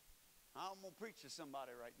 I'm going to preach to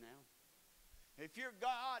somebody right now. If your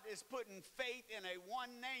God is putting faith in a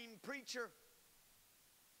one-name preacher,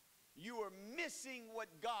 you are missing what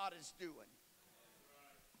God is doing.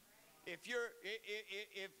 If your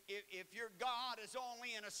God is only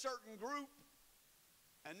in a certain group,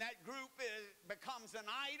 and that group becomes an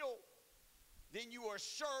idol, then you are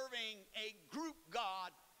serving a group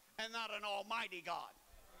God and not an almighty God.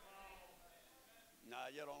 No,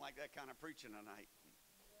 you don't like that kind of preaching tonight.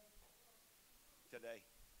 Today,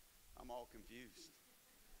 I'm all confused.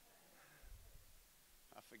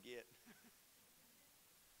 I forget.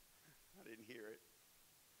 I didn't hear it,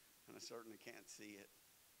 and I certainly can't see it.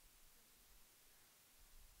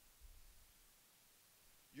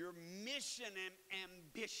 Your mission and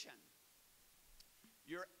ambition,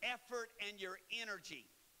 your effort and your energy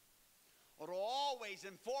will always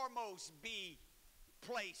and foremost be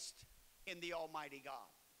placed in the Almighty God.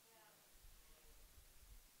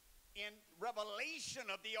 In revelation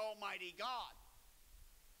of the Almighty God,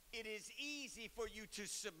 it is easy for you to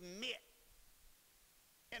submit.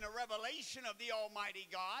 In a revelation of the Almighty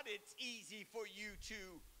God, it's easy for you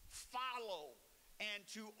to follow and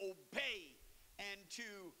to obey and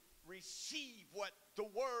to receive what the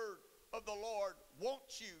word of the Lord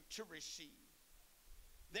wants you to receive.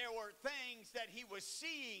 There were things that he was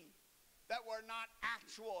seeing that were not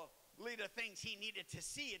actually the things he needed to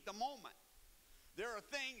see at the moment. There are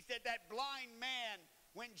things that blind man,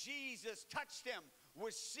 when Jesus touched him,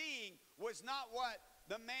 was seeing was not what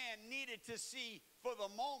the man needed to see for the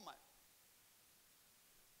moment.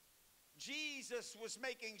 Jesus was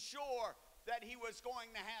making sure that he was going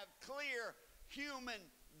to have clear human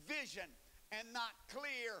vision and not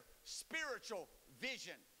clear spiritual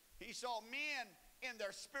vision. He saw men in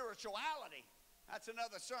their spirituality. That's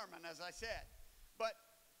another sermon, as I said. But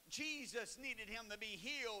Jesus needed him to be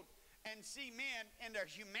healed and see men in their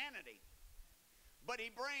humanity. But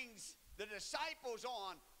he brings the disciples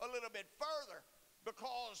on a little bit further,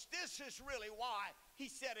 because this is really why he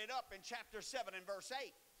set it up in chapter 7 and verse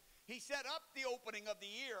 8. He set up the opening of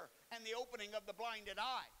the ear and the opening of the blinded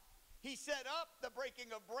eye. He set up the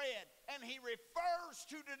breaking of bread, and he refers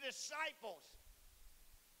to the disciples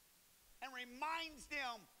and reminds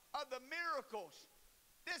them of the miracles.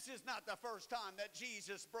 This is not the first time that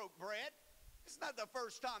Jesus broke bread. It's not the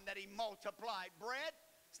first time that he multiplied bread.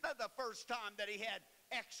 It's not the first time that he had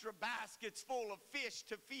extra baskets full of fish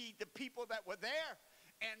to feed the people that were there.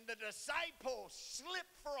 And the disciples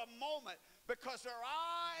slipped for a moment because their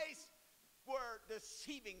eyes were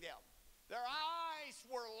deceiving them. Their eyes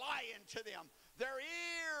were lying to them. Their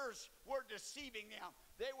ears were deceiving them.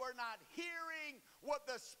 They were not hearing what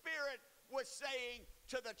the Spirit was saying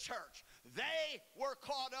to the church. They were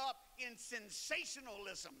caught up in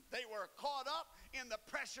sensationalism. They were caught up in the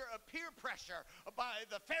pressure of peer pressure by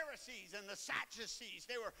the Pharisees and the Sadducees.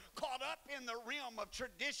 They were caught up in the realm of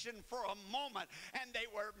tradition for a moment, and they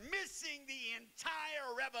were missing the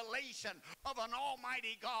entire revelation of an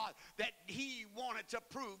almighty God that he wanted to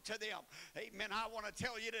prove to them. Amen. I want to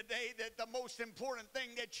tell you today that the most important thing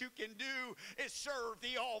that you can do is serve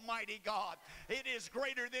the almighty God. It is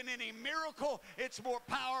greater than any miracle. It's more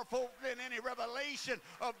powerful than any revelation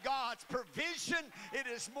of God's provision. It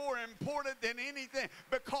is more important than anything,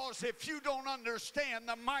 because if you don't understand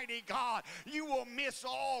the mighty God, you will miss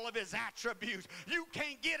all of his attributes. You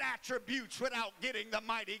can't get attributes without getting the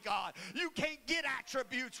mighty God. You can't get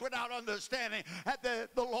attributes without understanding that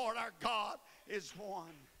the Lord our God is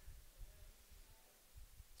one.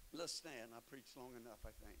 Let's stand. I preached long enough,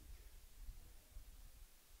 I think.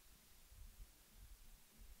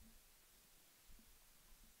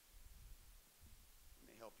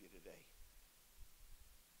 Help you today.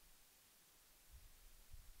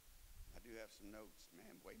 I do have some notes,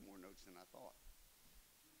 man, way more notes than I thought.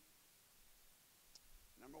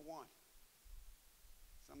 Number one,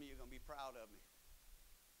 some of you are going to be proud of me.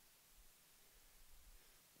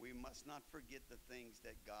 We must not forget the things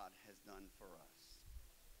that God has done for us.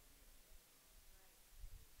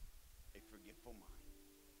 A forgetful mind.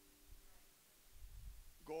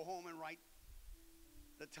 Go home and write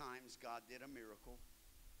the times God did a miracle,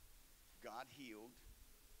 God healed,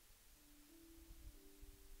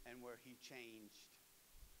 and where he changed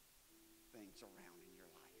things around in your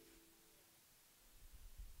life.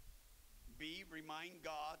 B, remind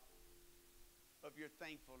God of your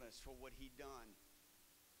thankfulness for what he done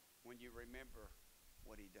when you remember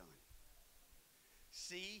what he done.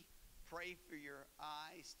 C, pray for your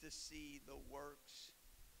eyes to see the works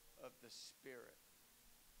of the Spirit.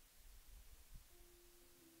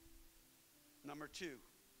 Number 2,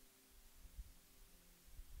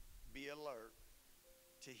 be alert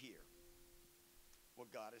to hear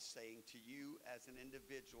what God is saying to you as an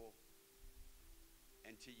individual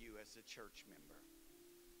and to you as a church member.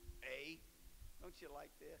 A, don't you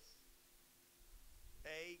like this?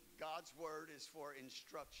 A, God's word is for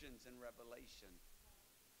instructions and revelation.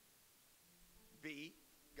 B,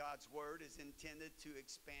 God's word is intended to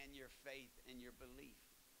expand your faith and your belief.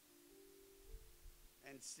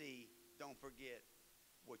 And C, don't forget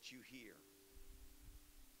what you hear.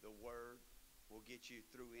 The word will get you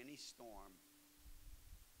through any storm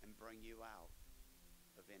and bring you out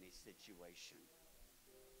of any situation.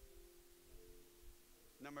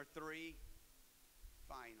 Number 3,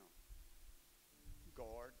 final.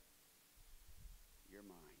 Guard your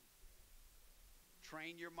mind.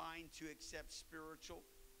 Train your mind to accept spiritual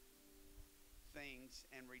things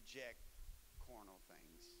and reject carnal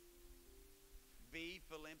things. B,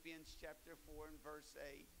 Philippians chapter 4 and verse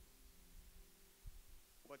 8.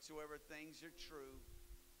 Whatsoever things are true,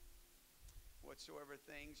 whatsoever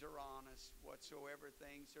things are honest, whatsoever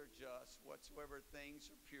things are just, whatsoever things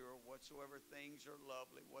are pure, whatsoever things are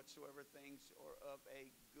lovely, whatsoever things are of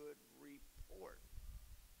a good report.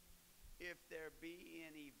 If there be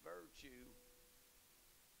any virtue,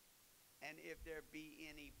 and if there be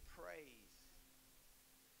any praise,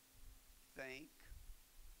 think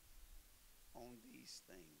on these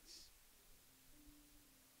things.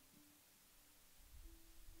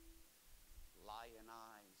 Lying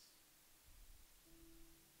eyes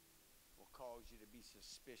will cause you to be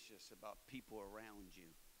suspicious about people around you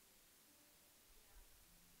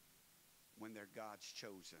when they're God's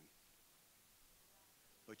chosen,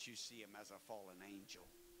 but you see them as a fallen angel.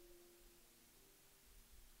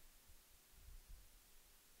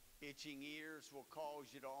 Itching ears will cause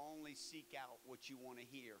you to only seek out what you want to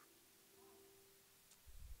hear,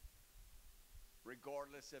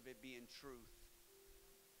 regardless of it being truth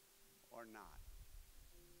or not.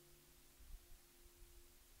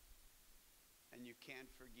 And you can't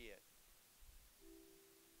forget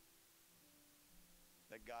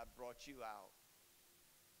that God brought you out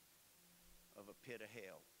of a pit of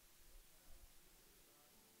hell.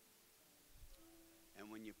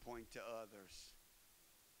 And when you point to others,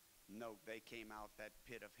 note they came out that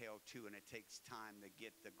pit of hell too, and it takes time to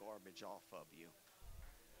get the garbage off of you.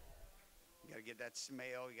 You got to get that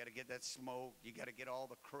smell, you got to get that smoke, you got to get all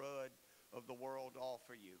the crud of the world off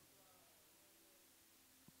of you.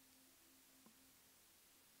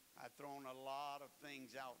 I've thrown a lot of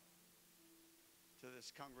things out to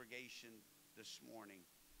this congregation this morning.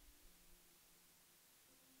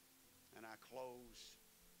 And I close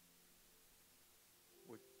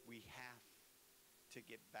with, we have to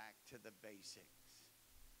get back to the basics,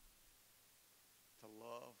 to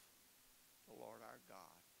love the Lord our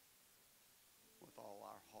God with all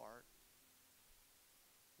our heart,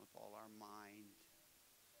 with all our mind,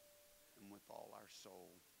 and with all our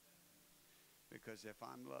soul. Because if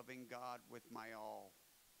I'm loving God with my all,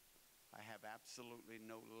 I have absolutely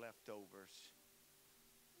no leftovers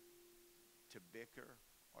to bicker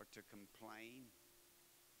or to complain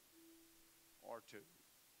or to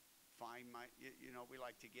find we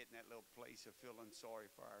like to get in that little place of feeling sorry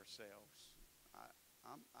for ourselves.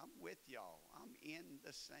 I'm with y'all. I'm in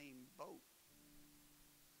the same boat.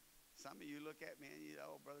 Some of you look at me and you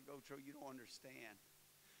know, Brother Gautreaux, you don't understand.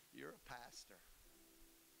 You're a pastor.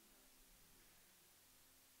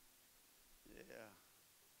 Yeah.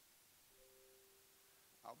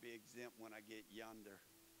 I'll be exempt when I get yonder,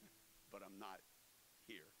 but I'm not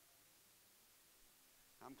here.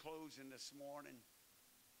 I'm closing this morning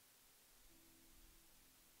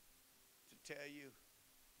to tell you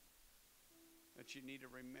that you need to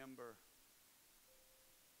remember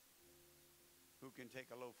who can take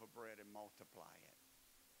a loaf of bread and multiply it.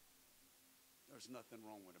 There's nothing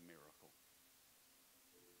wrong with a miracle.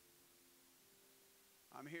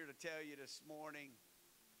 I'm here to tell you this morning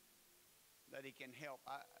that he can help.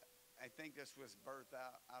 I think this was birthed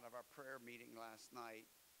out of our prayer meeting last night,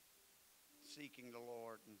 seeking the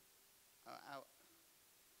Lord. And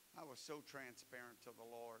I was so transparent to the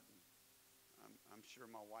Lord. And I'm sure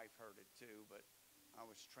my wife heard it too, but I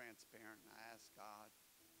was transparent and I asked God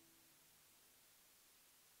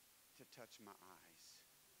to touch my eyes.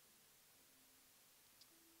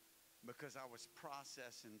 Because I was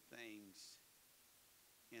processing things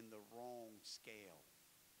in the wrong scale.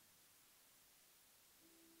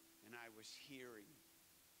 And I was hearing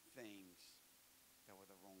things that were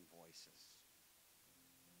the wrong voices.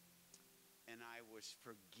 And I was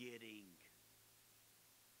forgetting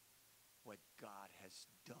what God has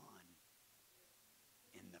done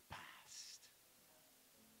in the past.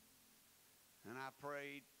 And I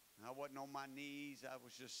prayed. I wasn't on my knees. I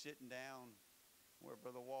was just sitting down where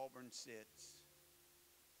Brother Walburn sits.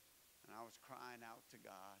 And I was crying out to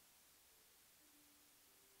God.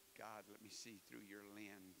 God, let me see through your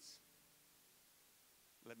lens.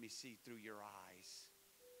 Let me see through your eyes.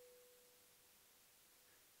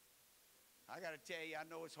 I got to tell you, I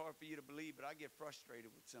know it's hard for you to believe, but I get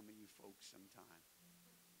frustrated with some of you folks sometimes.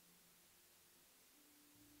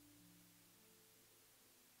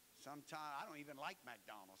 Sometimes, I don't even like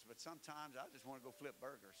McDonald's, but sometimes I just want to go flip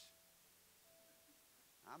burgers.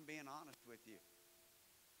 I'm being honest with you.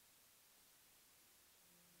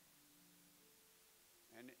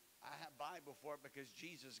 And I have Bible for it because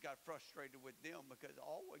Jesus got frustrated with them because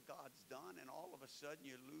all what God's done, and all of a sudden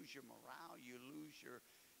you lose your morale, you lose your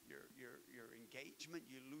engagement,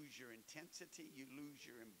 you lose your intensity, you lose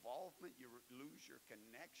your involvement, you lose your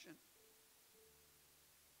connection.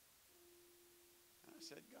 And I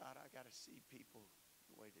said, God, I got to see people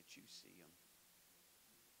the way that you see them.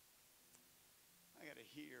 I got to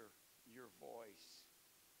hear your voice.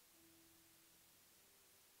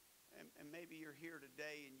 And maybe you're here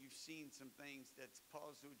today and you've seen some things that's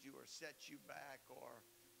puzzled you or set you back or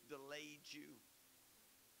delayed you.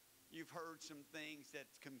 You've heard some things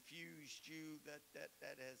that's confused you, that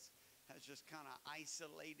has just kind of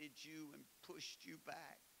isolated you and pushed you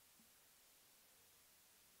back.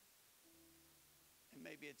 And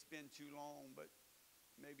maybe it's been too long, but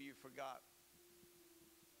maybe you forgot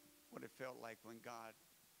what it felt like when God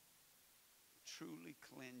truly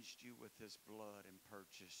cleansed you with his blood and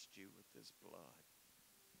purchased you with his blood.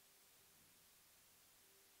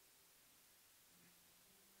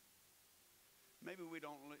 Maybe we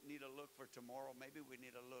don't need to look for tomorrow. Maybe we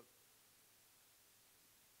need to look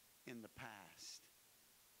in the past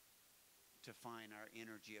to find our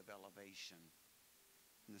energy of elevation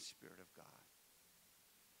in the Spirit of God.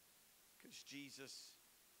 Because Jesus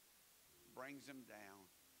brings them down.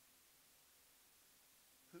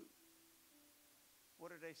 What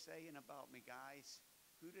are they saying about me, guys?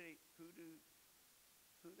 Who they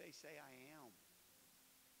say I am?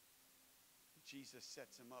 Jesus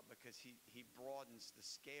sets them up because he broadens the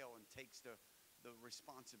scale and takes the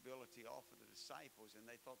responsibility off of the disciples, and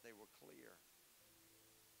they thought they were clear.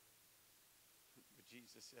 But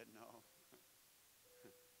Jesus said, no.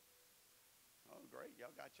 Oh, great.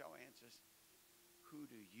 Y'all got y'all answers. Who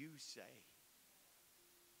do you say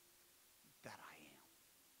that I am?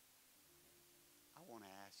 I want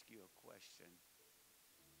to ask you a question.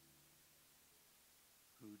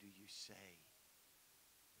 Who do you say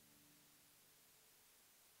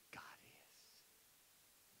God is?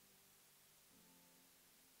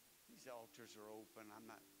 These altars are open. I'm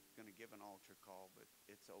not going to give an altar call, but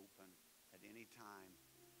it's open at any time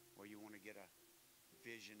where you want to get a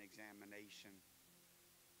vision examination.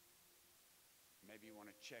 Maybe you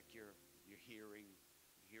want to check your hearing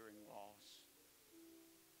loss.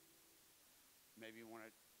 Maybe you want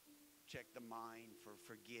to check the mind for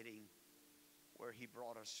forgetting where he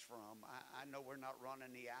brought us from. I know we're not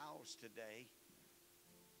running the aisles today,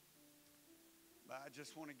 but I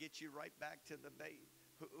just want to get you right back to the base.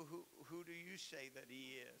 Who do you say that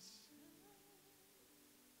he is?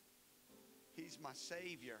 He's my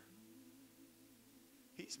Savior.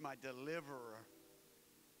 He's my deliverer.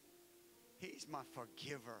 He's my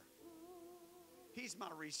forgiver. He's my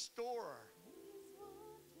restorer.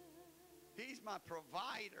 He's my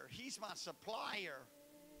provider. He's my supplier.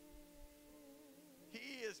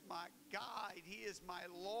 He is my guide. He is my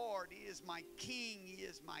Lord. He is my King. He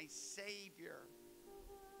is my Savior.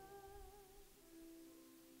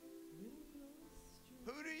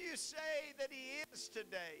 Who do you say that he is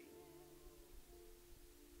today?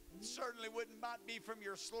 It certainly not be from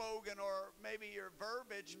your slogan or maybe your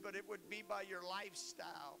verbiage, but it would be by your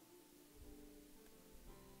lifestyle.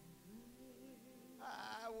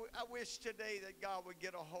 I wish today that God would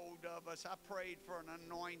get a hold of us. I prayed for an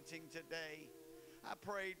anointing today. I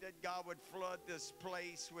prayed that God would flood this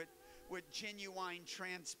place with genuine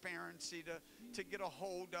transparency to get a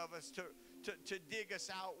hold of us, to dig us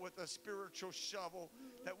out with a spiritual shovel,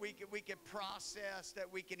 that we can process,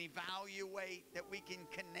 that we can evaluate, that we can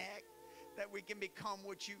connect, that we can become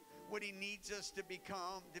what he needs us to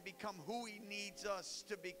become who he needs us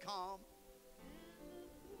to become.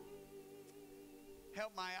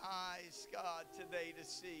 Help my eyes, God, today to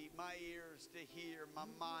see, my ears to hear, my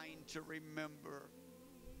mind to remember.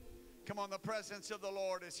 Come on, the presence of the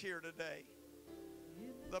Lord is here today.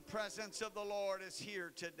 The presence of the Lord is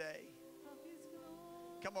here today.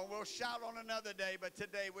 Come on, we'll shout on another day, but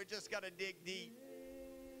today we just got to dig deep.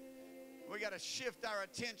 We got to shift our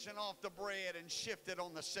attention off the bread and shift it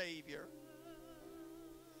on the Savior.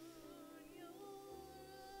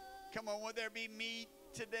 Come on, will there be meat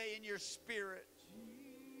today in your spirit?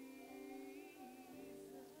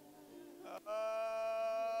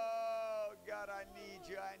 Oh, God, I need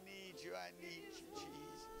you, I need you, I need you,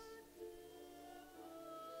 Jesus.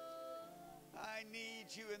 I need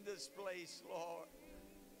you in this place, Lord.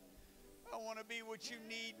 I want to be what you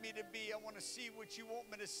need me to be. I want to see what you want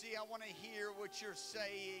me to see. I want to hear what you're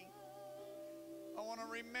saying. I want to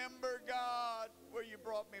remember, God, where you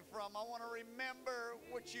brought me from. I want to remember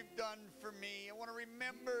what you've done for me. I want to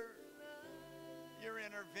remember your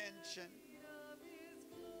intervention.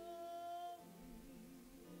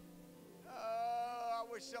 Oh, I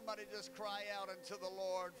wish somebody just cry out unto the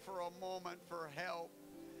Lord for a moment for help.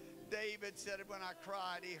 David said, when I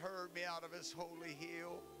cried, he heard me out of his holy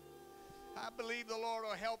hill. I believe the Lord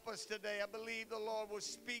will help us today. I believe the Lord will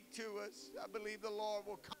speak to us. I believe the Lord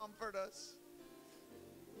will comfort us.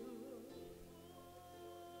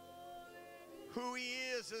 Who he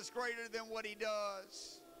is greater than what he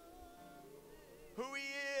does. Who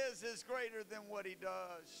he is greater than what he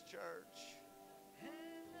does, church.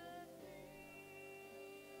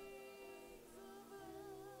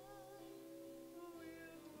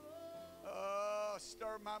 Oh,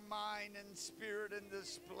 stir my mind and spirit in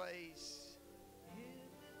this place.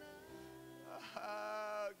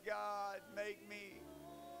 Oh, God, make me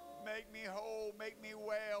whole, make me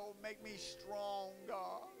well, make me strong,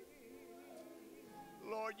 God.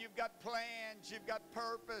 Lord, you've got plans, you've got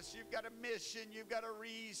purpose, you've got a mission, you've got a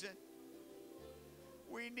reason.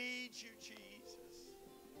 We need you, Jesus.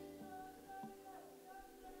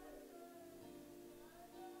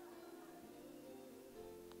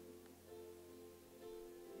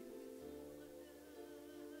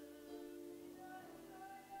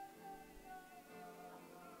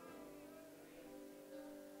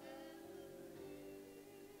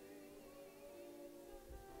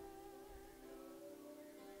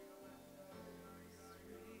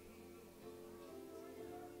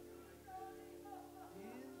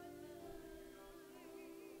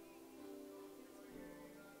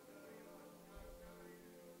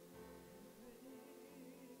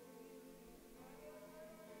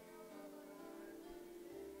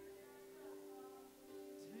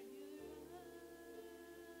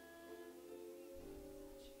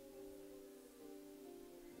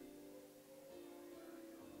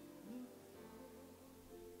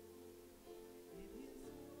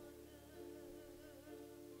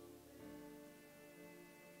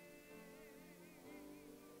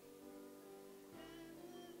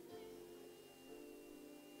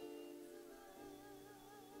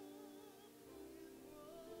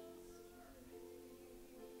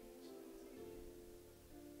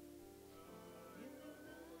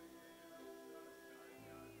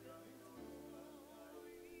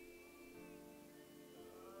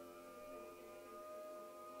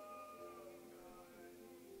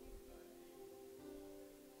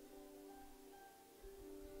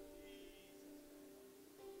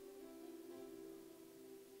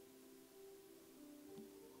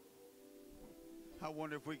 I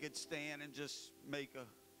wonder if we could stand and just make a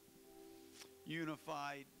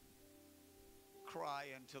unified cry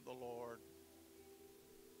unto the Lord.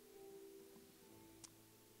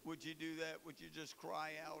 Would you do that? Would you just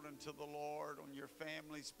cry out unto the Lord on your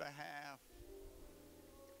family's behalf?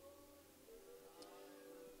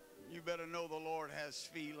 You better know the Lord has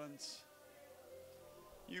feelings.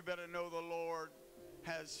 You better know the Lord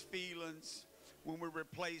has feelings when we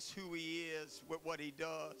replace who He is with what He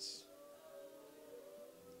does.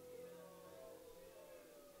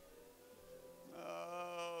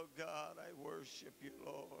 Oh, God, I worship you,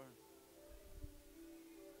 Lord.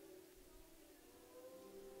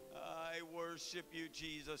 I worship you,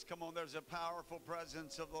 Jesus. Come on, there's a powerful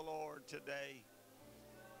presence of the Lord today.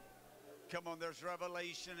 Come on, there's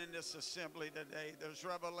revelation in this assembly today. There's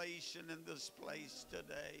revelation in this place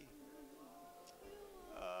today.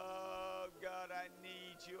 Oh, God, I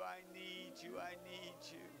need you. I need you. I need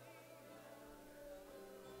you.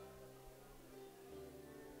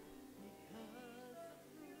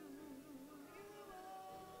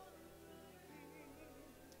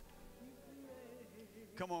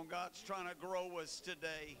 Come on, God's trying to grow us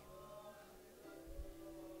today.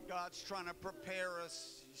 God's trying to prepare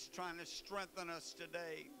us. He's trying to strengthen us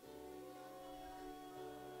today.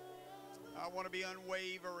 I want to be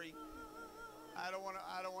unwavering. I don't want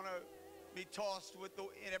to be tossed with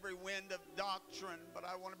in every wind of doctrine, but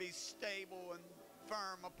I want to be stable and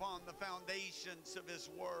firm upon the foundations of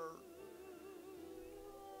His Word.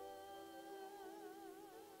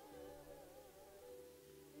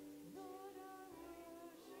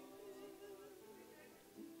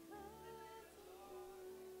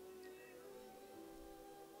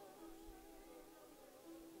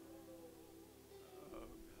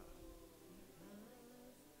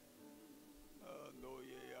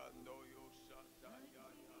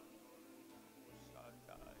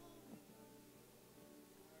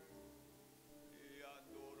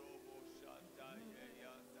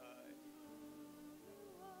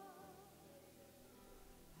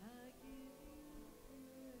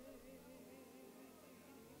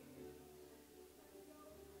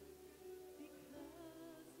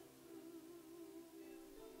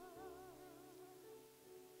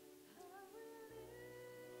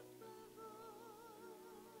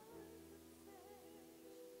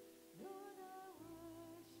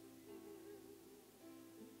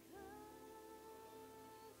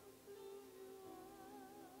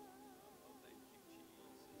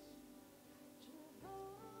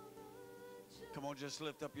 Come on, just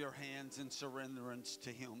lift up your hands in surrenderance to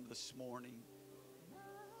Him this morning.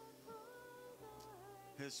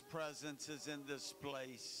 His presence is in this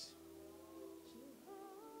place.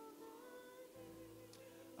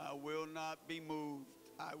 I will not be moved.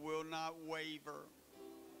 I will not waver.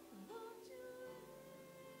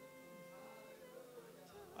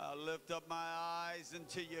 I lift up my eyes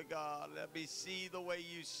unto you, God. Let me see the way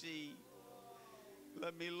you see.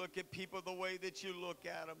 Let me look at people the way that you look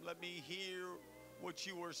at them. Let me hear what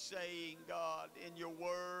you were saying, God, in your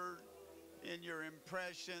word, in your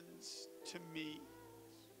impressions to me.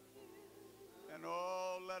 And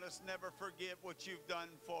oh, let us never forget what you've done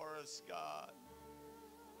for us, God.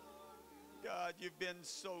 God, you've been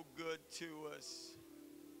so good to us.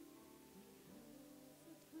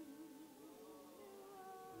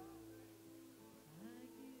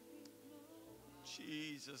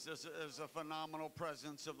 Jesus, there's a phenomenal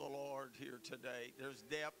presence of the Lord here today. There's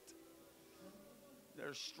depth,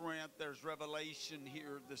 there's strength, there's revelation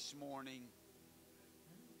here this morning.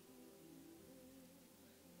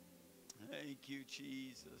 Thank you,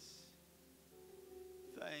 Jesus.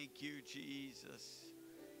 Thank you, Jesus.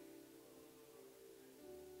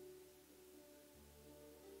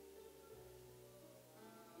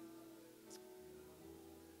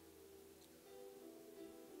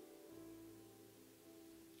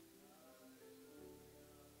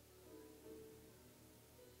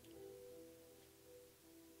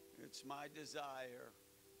 It's my desire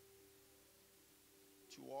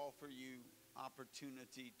to offer you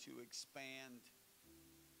opportunity to expand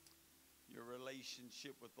your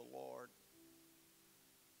relationship with the Lord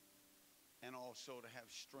and also to have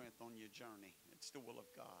strength on your journey. It's the will of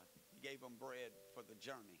God. He gave them bread for the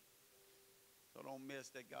journey. So don't miss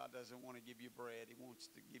that God doesn't want to give you bread. He wants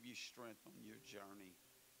to give you strength on your journey.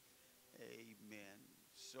 Amen.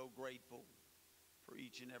 So grateful for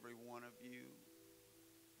each and every one of you.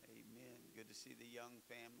 Amen. Good to see the young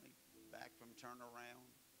family back from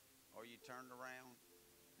turnaround. Are you turned around?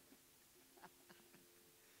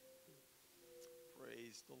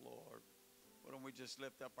 Praise the Lord. Why don't we just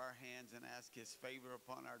lift up our hands and ask His favor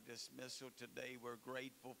upon our dismissal today. We're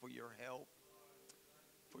grateful for your help.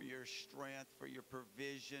 for your strength, for your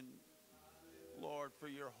provision. Lord, for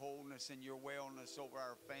your wholeness and your wellness over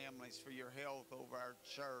our families, for your health over our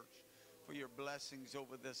church, for your blessings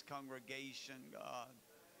over this congregation, God.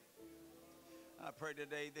 I pray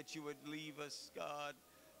today that you would leave us, God,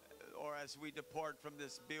 or as we depart from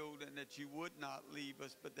this building, that you would not leave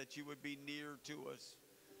us, but that you would be near to us.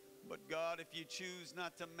 But God, if you choose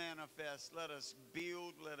not to manifest, let us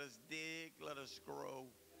build, let us dig, let us grow.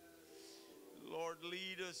 Lord,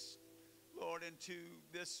 lead us, Lord, into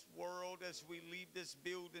this world as we leave this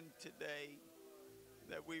building today,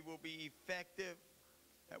 that we will be effective,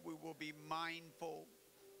 that we will be mindful,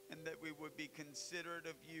 and that we would be considerate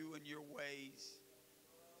of you and your ways.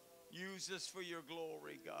 Use us for your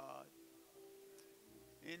glory, God.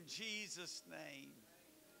 In Jesus' name.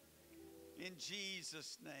 In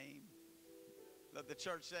Jesus' name. Let the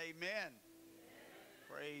church say amen.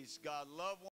 Praise God. Love one.